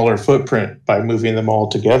a smaller footprint by moving them all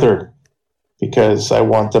together, because I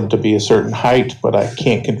want them to be a certain height, but I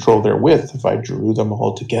can't control their width if I drew them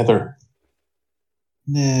all together.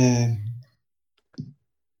 Nah.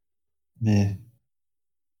 Meh.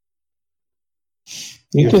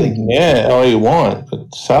 You You're can, thinking- yeah, all you want, but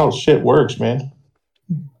that's how shit works, man.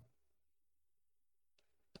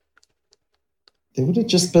 They would have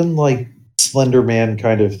just been like Slender Man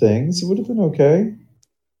kind of things. It would have been okay.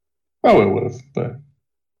 Oh, it would have, but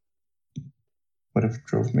would have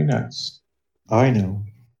drove me nuts. I know.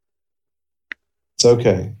 It's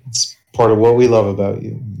okay. It's part of what we love about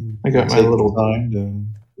you. I got my Take the little time to.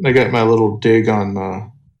 I got my little dig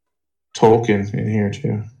on Tolkien in here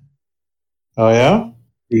too. Oh yeah.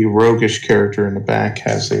 The roguish character in the back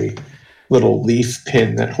has a little leaf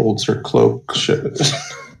pin that holds her cloak shut.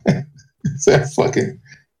 It's that fucking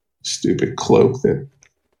stupid cloak that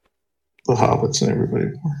the hobbits and everybody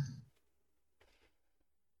wore.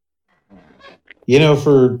 You know,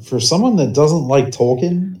 for someone that doesn't like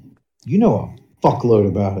Tolkien, you know a fuckload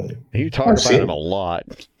about it. You talk I've about seen him it. a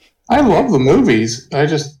lot. I love the movies. I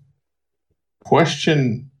just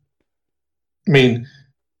question. I mean,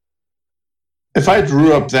 if I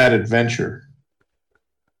drew up that adventure,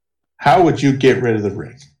 how would you get rid of the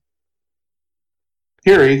ring?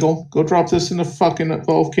 Here, Eagle, go drop this in the fucking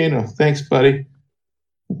volcano. Thanks, buddy.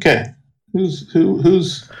 Okay,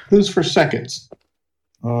 who's for seconds?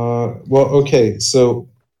 Well, okay. So,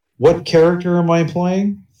 what character am I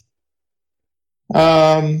playing?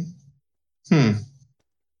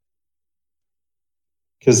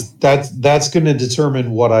 Because that's going to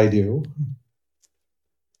determine what I do.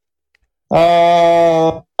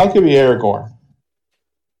 I'll give you Aragorn.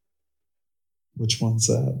 Which one's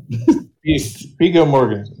that? Viggo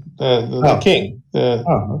Morgan, the king, the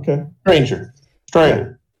Oh, okay. ranger,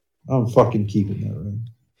 strider. I'm fucking keeping that ring.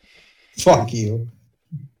 Fuck you.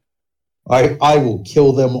 I will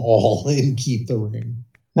kill them all and keep the ring.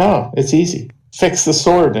 No, it's easy. Fix the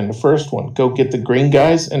sword in the first one. Go get the green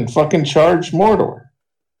guys and fucking charge Mordor.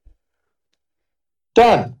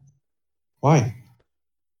 Done. Why?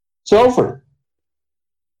 It's over.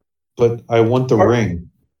 But I want the ring.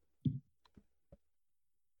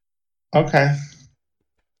 Okay.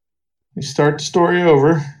 You start the story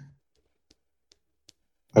over.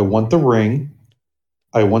 I want the ring.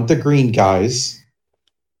 I want the green guys.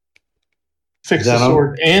 Fix Then the I'm-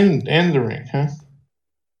 sword and the ring, huh?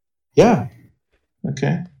 Yeah.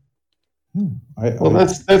 Okay. I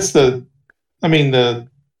That's the. I mean, the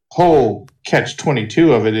whole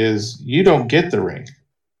catch-22 of it is you don't get the ring.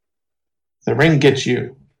 The ring gets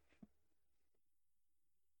you.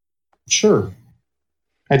 sure.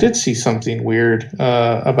 I did see something weird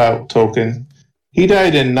about Tolkien. He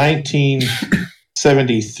died in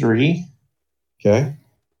 1973. Okay.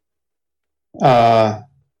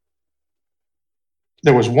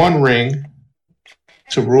 There was one ring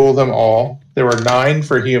to rule them all. There were 9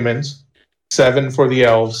 for humans, 7 for the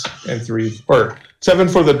elves, and 7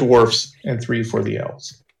 for the dwarfs, and 3 for the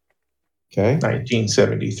elves. Okay.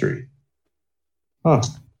 1973. Huh.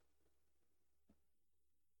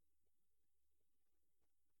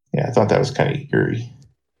 Yeah, I thought that was kind of eerie.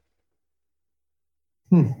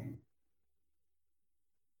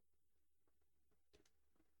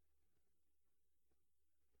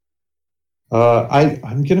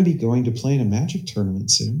 I'm going to be going to play in a Magic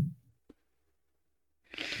tournament soon.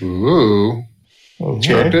 Ooh. Okay.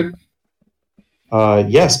 Enchanted?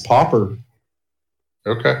 Yes, Pauper.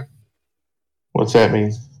 Okay. What's that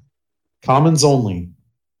mean? Commons only.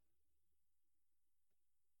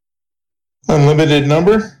 Unlimited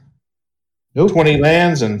number? Nope. 20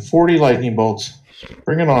 lands and 40 lightning bolts.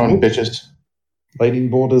 Bring it on, Nope. bitches. Lightning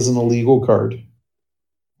Bolt is an illegal card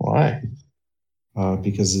Why?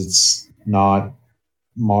 because it's not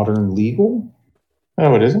modern legal.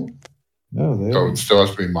 Oh, it isn't? No, they Oh, it still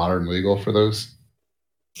has to be modern legal for those?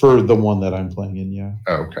 for the one that I'm playing in, yeah.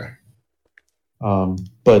 Oh, okay.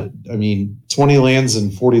 But I mean, 20 lands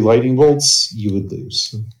and 40 lightning bolts, you would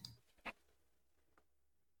lose.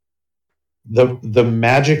 The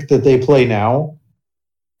Magic that they play now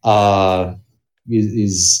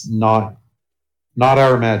is not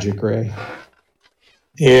our Magic, Ray.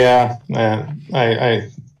 Yeah,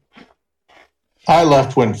 I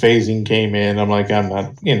left when phasing came in. I'm like, I'm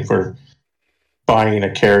not in for buying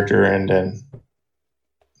a character and then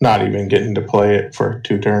not even getting to play it for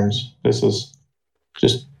 2 turns. This is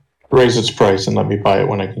just raise its price and let me buy it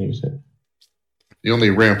when I can use it. The only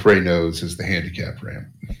ramp Ray knows is the handicap ramp.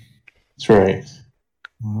 That's right.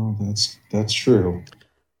 Well, that's true.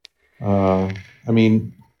 I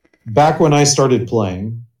mean, back when I started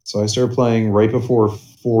playing, so I started playing right before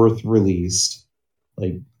 4th released.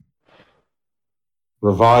 Like,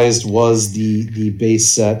 Revised was the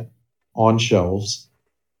base set on shelves.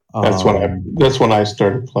 That's when I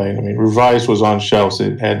started playing. I mean, Revised was on shelves.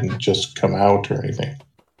 It hadn't just come out or anything.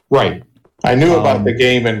 Right. I knew about the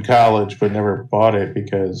game in college, but never bought it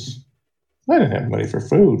because I didn't have money for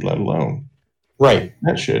food, let alone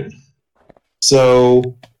that shit.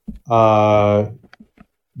 So,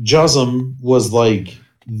 Jusm was like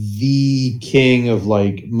the king of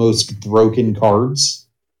like most broken cards.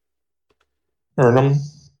 Earnum?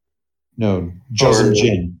 No, Jusm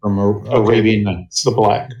Jin from Arabian Nights. The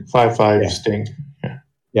black 5/5 Sting.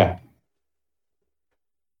 Yeah.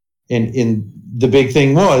 And the big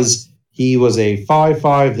thing was he was a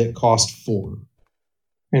 5/5 that cost 4.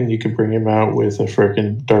 And you could bring him out with a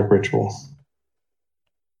frickin' Dark Ritual.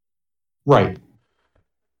 Right.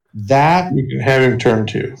 That you can have him turn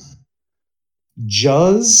 2.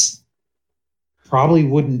 Juz probably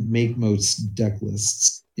wouldn't make most deck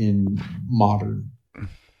lists in Modern.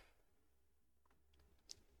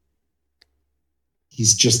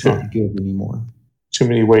 He's just not good anymore. Too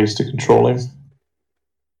many ways to control him.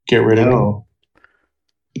 Get rid of him.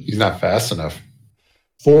 He's not fast enough.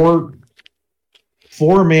 4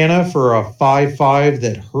 mana for a 5/5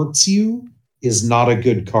 that hurts you is not a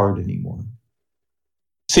good card anymore.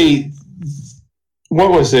 See,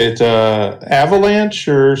 what was it? Avalanche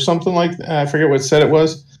or something like that? I forget what set it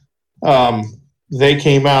was. They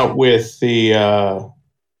came out with the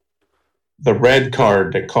red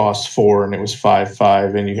card that cost 4 and it was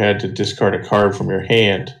 5/5 and you had to discard a card from your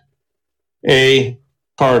hand.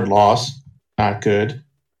 Card loss, not good.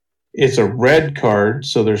 It's a red card,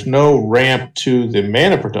 so there's no ramp to the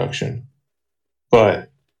mana production. But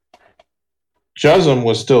Jusm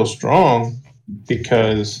was still strong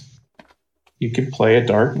because you could play a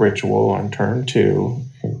Dark Ritual on turn 2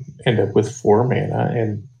 and end up with 4 mana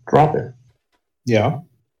and drop it. Yeah.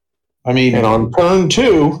 I mean, and on turn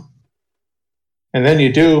 2, and then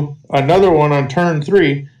you do another one on turn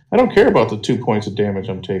 3. I don't care about the 2 points of damage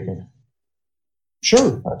I'm taking.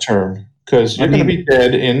 Sure. A turn. Because you're going to be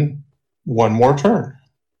dead in one more turn.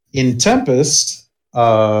 In Tempest,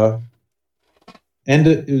 so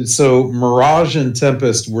Mirage and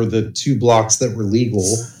Tempest were the 2 blocks that were legal.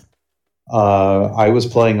 I was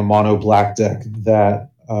playing a mono black deck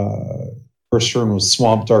that first turn was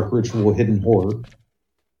Swamp, Dark Ritual, Hidden Horror.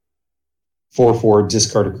 4/4,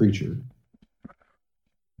 discard a creature.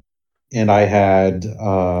 And I had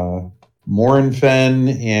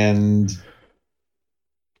Morinfen and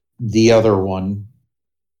the other one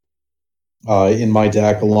in my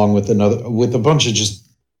deck, along with a bunch of just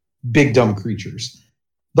big dumb creatures.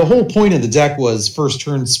 The whole point of the deck was first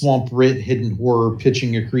turn Swamp, Writ, Hidden Horror,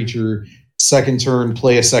 pitching a creature. Second turn,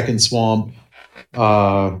 play a second Swamp,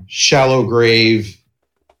 Shallow Grave,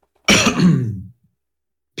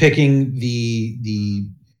 picking the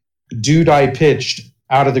dude I pitched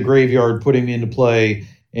out of the graveyard, putting him into play,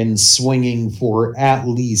 and swinging for at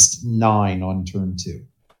least 9 on turn 2.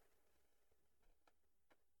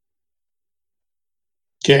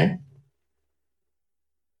 Okay.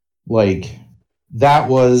 Like, that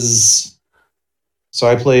was... So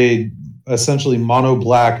I played essentially mono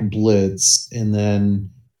black Blitz, and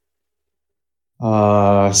then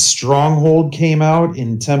Stronghold came out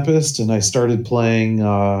in Tempest, and I started playing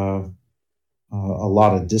a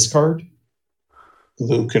lot of discard.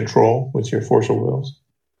 Blue control with your Force of Wills.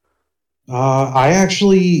 I had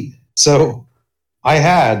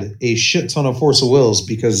a shit ton of Force of Wills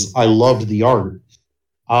because I loved the art.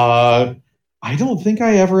 I don't think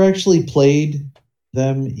I ever actually played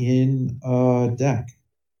them in a deck.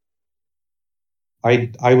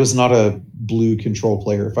 I was not a blue control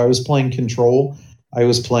player. If I was playing control, I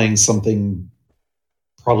was playing something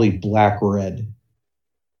probably black-red.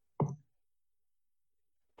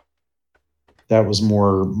 That was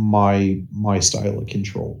more my style of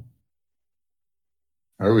control.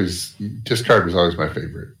 Discard was always my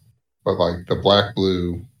favorite. But like the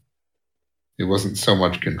black-blue, it wasn't so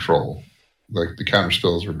much control. Like the counter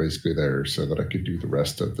spells were basically there so that I could do the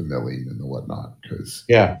rest of the milling and the whatnot. Because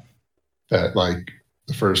that like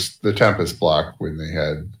the Tempest block when they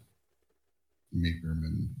had Meagrim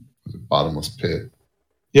and was it Bottomless Pit.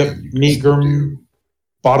 Yep, Meagrim,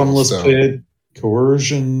 Bottomless Pit,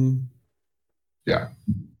 Coercion. Yeah.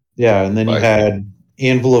 Yeah, and then you had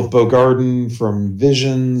Anvil of Bogarden from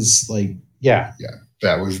Visions. Like, yeah. Yeah.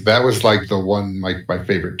 That was like the one my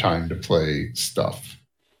favorite time to play stuff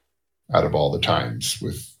out of all the times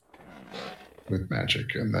with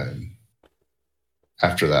Magic. And then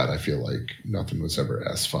after that I feel like nothing was ever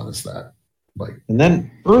as fun as that. Like, and then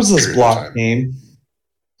Urza's block came,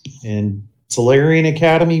 and Solarian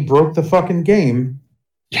Academy broke the fucking game.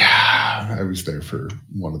 Yeah, I was there for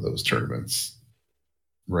one of those tournaments.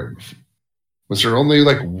 Right. Was there only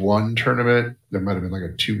like one tournament? There might have been like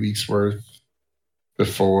a 2 weeks worth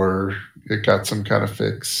before it got some kind of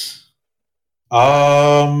fix.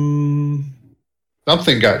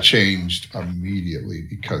 Something got changed immediately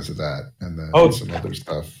because of that, and then some other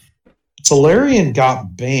stuff. Solarian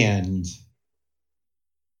got banned,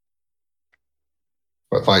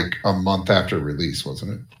 but like a month after release,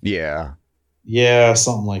 wasn't it? Yeah,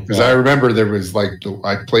 something like that. Because I remember there was like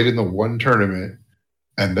I played in the one tournament,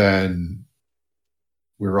 and then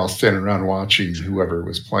we were all standing around watching whoever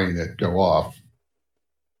was playing it go off,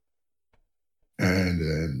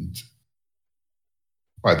 and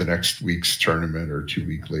by the next week's tournament or 2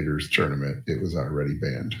 week later's tournament, it was already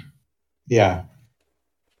banned. Yeah.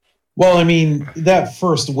 Well, I mean, that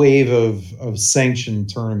first wave of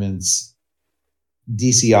sanctioned tournaments,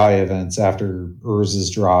 DCI events after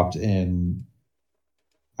Urza's dropped, and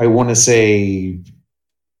I want to say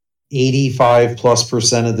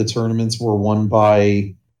 85+% of the tournaments were won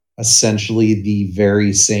by essentially the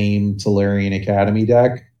very same Tolarian Academy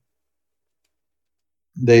deck.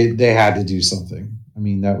 They had to do something. I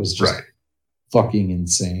mean, that was just fucking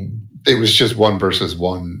insane. It was just 1 versus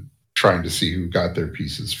 1 trying to see who got their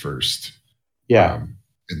pieces first. Yeah.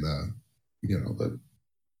 In the,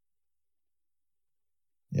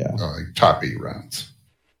 yeah, like top 8 rounds.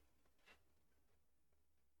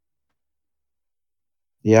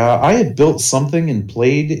 Yeah, I had built something and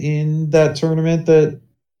played in that tournament that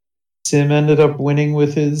Tim ended up winning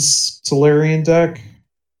with his Solarian deck.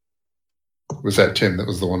 Was that Tim that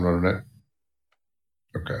was the one running it?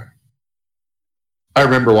 Okay. I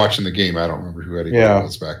remember watching the game. I don't remember who anyone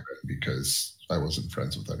was back then because I wasn't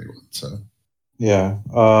friends with anyone. So yeah.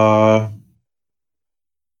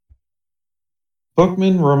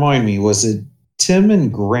 Bookman, remind me, was it Tim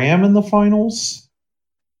and Graham in the finals?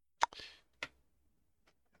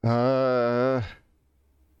 I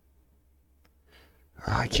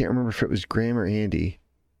can't remember if it was Graham or Andy.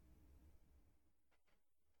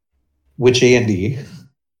 Which Andy?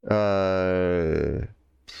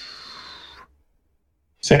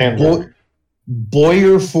 Sandler.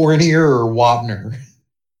 Boyer, Fournier, or Wapner?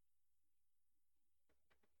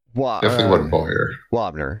 Definitely wasn't Boyer.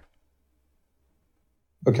 Wapner.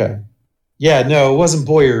 Okay. Yeah, no, it wasn't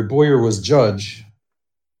Boyer. Boyer was judge.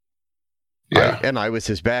 Yeah. And I was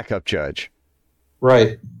his backup judge.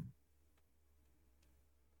 Right.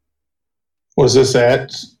 Was this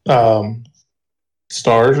at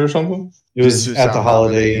Stars or something? It was at the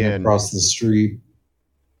Holiday Inn across the street.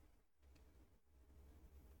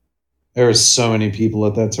 There were so many people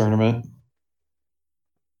at that tournament.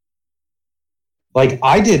 Like,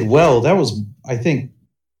 I did well. That was, I think,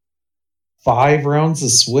 5 rounds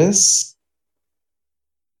of Swiss.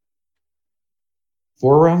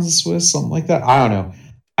 4 rounds of Swiss, something like that. I don't know.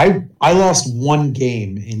 I lost 1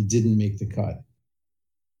 game and didn't make the cut.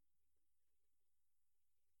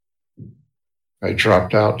 I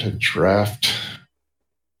dropped out to draft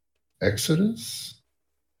Exodus.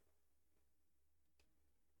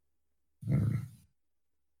 I don't know.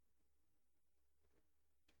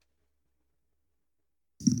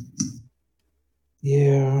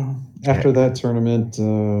 Yeah. After that tournament,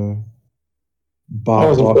 Bob. I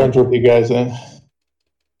wasn't friends with you guys then.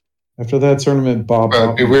 After that tournament, Bob. Well,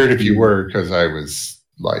 it'd be weird if you were, because I was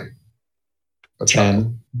like a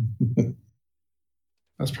 10.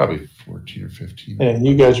 That's probably 14 or 15. And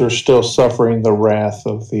you guys were still suffering the wrath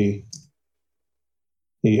of the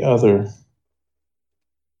other.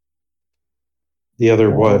 The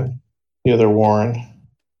other what? The other Warren.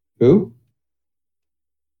 Who?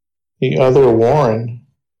 The other Warren.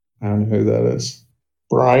 I don't know who that is.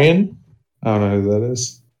 Brian? I don't know who that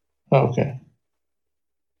is. Okay.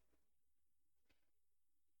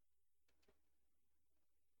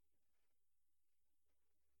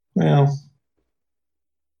 Well,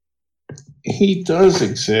 he does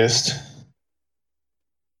exist.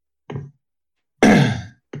 Well,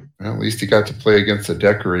 at least he got to play against a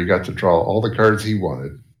deck where he got to draw all the cards he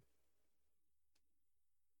wanted.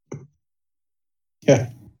 Yeah.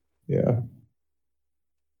 Yeah.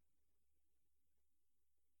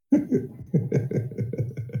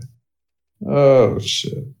 Oh,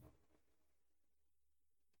 shit.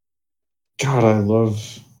 God, I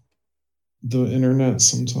love the internet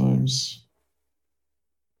sometimes.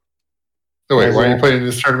 So wait, why are you playing in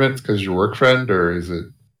this tournament? Because your work friend, or is it?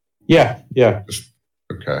 Yeah, yeah.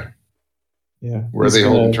 Okay. Yeah. Where are they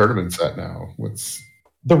holding tournaments at now? What's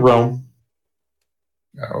the Rome?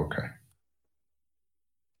 Oh, okay.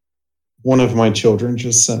 One of my children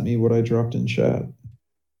just sent me what I dropped in chat.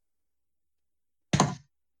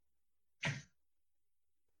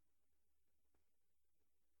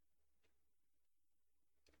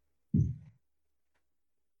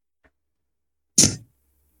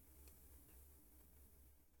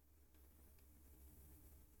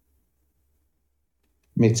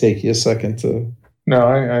 may take you a second to No,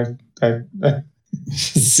 I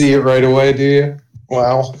see it right away, do you?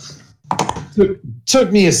 wow.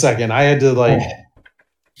 Took me a second. I had to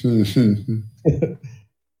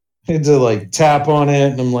tap on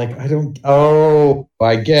it, and I'm like,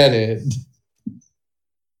 I get it.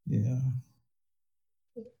 Yeah.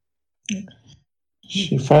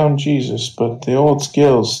 She found Jesus, but the old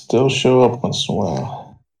skills still show up once in a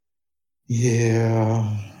while.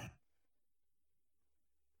 Yeah.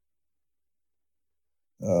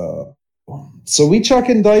 So we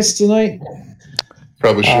chucking dice tonight?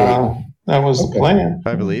 Probably should. That was the plan.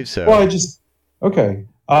 I believe so. Well, okay.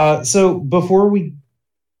 So before we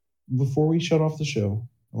shut off the show,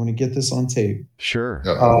 I want to get this on tape. Sure.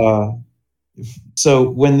 So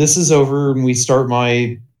when this is over and we start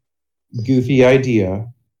my goofy idea,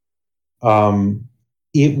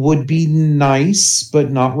 it would be nice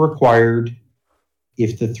but not required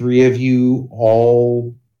if the three of you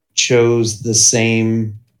all chose the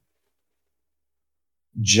same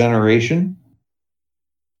generation.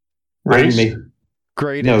 Race?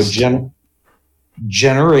 Greatest. No,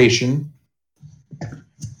 generation.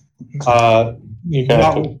 You got.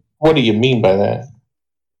 What do you mean by that?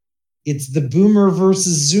 It's the Boomer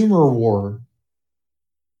versus Zoomer war.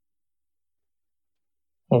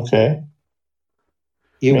 Okay.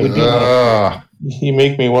 It would be. You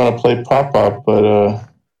make me want to play Pop, but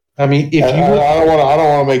I mean, if I don't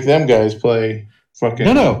want to make them guys play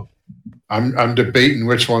fucking. No. I'm debating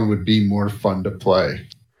which one would be more fun to play.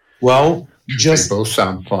 Well, They both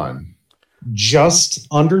sound fun. Just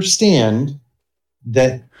understand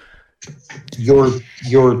that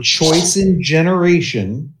your choice in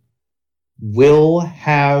generation will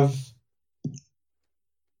have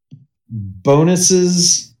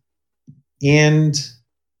bonuses and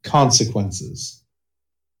consequences.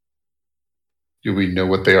 Do we know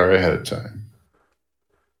what they are ahead of time?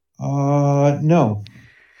 No,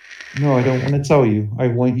 I don't want to tell you. I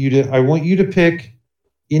want you to pick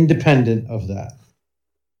independent of that.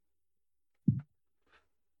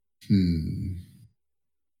 And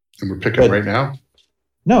we're picking right now?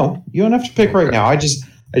 No, you don't have to pick right now. I just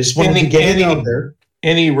wanted to get it out there.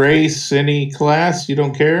 Any race, any class, you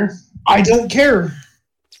don't care? I don't care.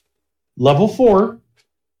 Level 4,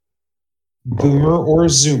 Boomer or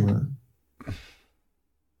Zoomer.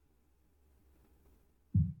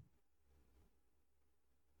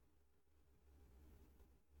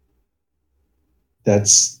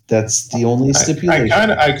 That's the only stipulation.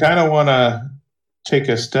 I kind of want to take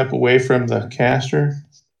a step away from the caster.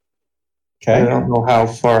 Okay. I don't know how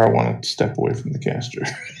far I want to step away from the caster.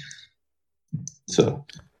 So,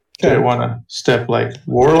 do I want to step like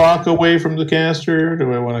Warlock away from the caster?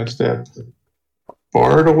 Do I want to step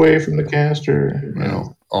Bard away from the caster?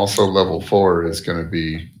 Well, also level 4 is going to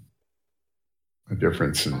be a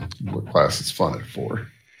difference in what class is fun at 4.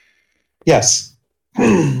 Yes.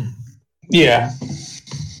 Yeah.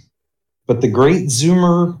 But the Great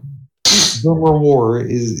Zoomer War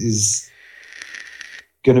is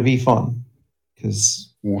going to be fun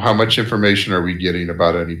because. Well, how much information are we getting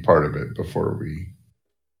about any part of it before we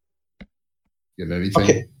get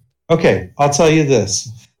anything? Okay. I'll tell you this.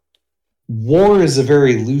 War is a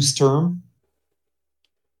very loose term.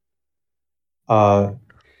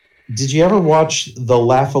 Did you ever watch the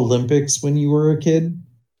Laugh Olympics when you were a kid?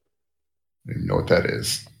 I don't even know what that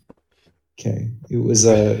is. Okay. It was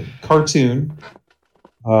a cartoon.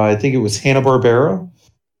 I think it was Hanna-Barbera.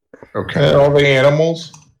 Okay. All the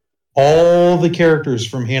animals? All the characters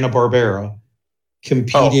from Hanna-Barbera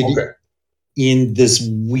competed in this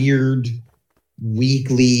weird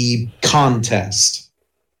weekly contest.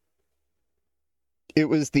 It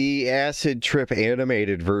was the acid trip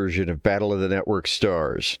animated version of Battle of the Network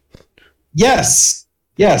Stars. Yes.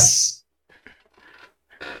 That's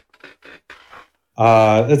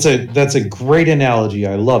a great analogy.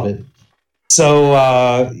 I love it.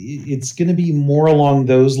 So it's going to be more along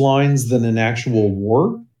those lines than an actual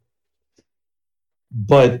war,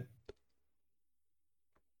 but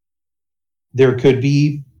there could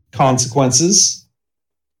be consequences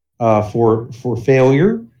for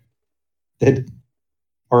failure that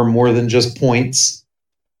are more than just points.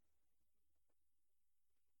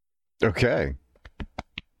 Okay.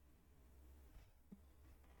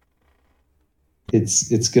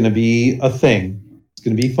 It's going to be a thing. It's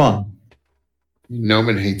going to be fun.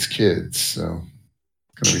 Noman hates kids, so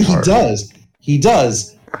it's gonna be hard. He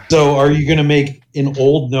does. So are you going to make an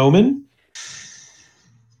old Noman?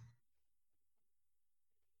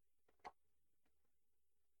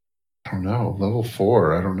 I don't know. Level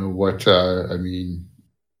 4. I don't know what. I mean,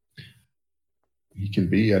 he can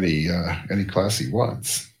be any class he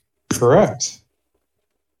wants. Correct.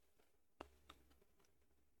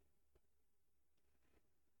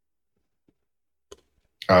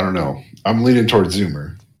 I don't know. I'm leaning towards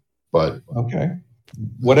Zoomer, but Okay.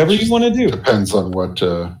 Whatever you want to do. depends on what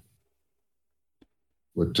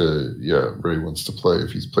Ray wants to play,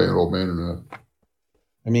 if he's playing old man or not.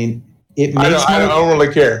 I mean, it I makes don't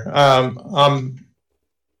really care.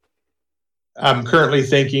 I'm currently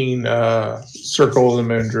thinking Circle of the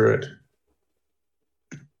Moon Druid.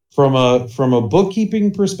 from a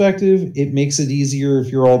bookkeeping perspective, it makes it easier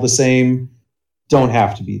if you're all the same. Don't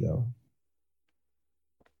have to be though.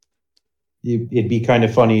 It'd be kind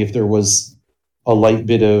of funny if there was a light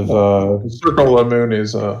bit of Circle of the Moon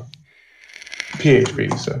is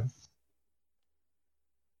PHP, so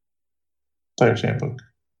Player's Handbook.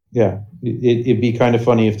 yeah. It'd be kind of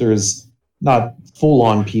funny if there's not full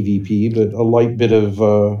on PvP, but a light bit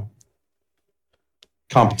of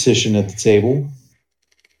competition at the table.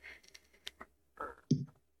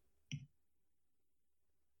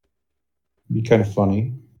 Be kind of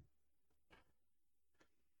funny.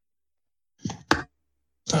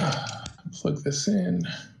 Plug this in.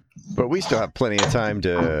 But we still have plenty of time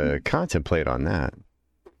to contemplate on that.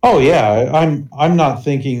 Oh yeah, I'm not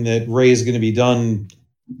thinking that Ray's going to be done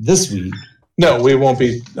this week. No, we won't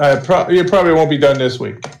be. It probably won't be done this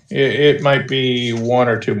week. It might be one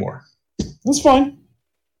or two more, That's fine.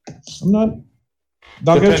 I'm not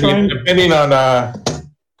going to try and depending on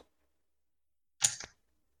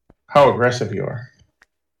how aggressive you are.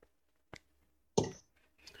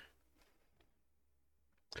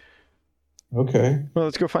 Okay. Well,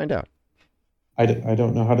 let's go find out. I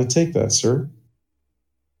don't know how to take that, sir.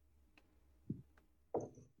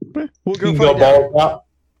 We'll You go can find go out. balls out.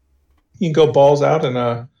 You can go balls out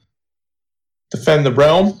and defend the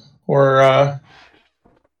realm, or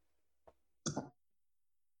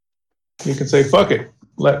you can say, "Fuck it,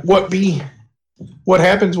 let what be. What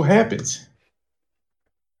happens, what happens."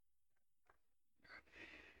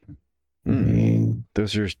 I mean,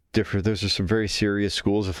 Those are different. Those are some very serious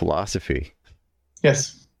schools of philosophy.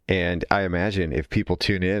 Yes. And I imagine if people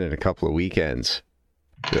tune in a couple of weekends,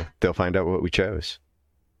 they'll find out what we chose.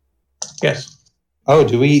 Yes. oh,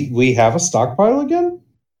 do we have a stockpile again?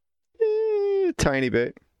 Tiny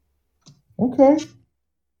bit. Okay.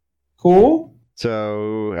 Cool.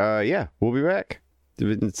 So, yeah, we'll be back.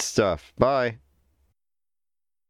 Doing stuff. Bye.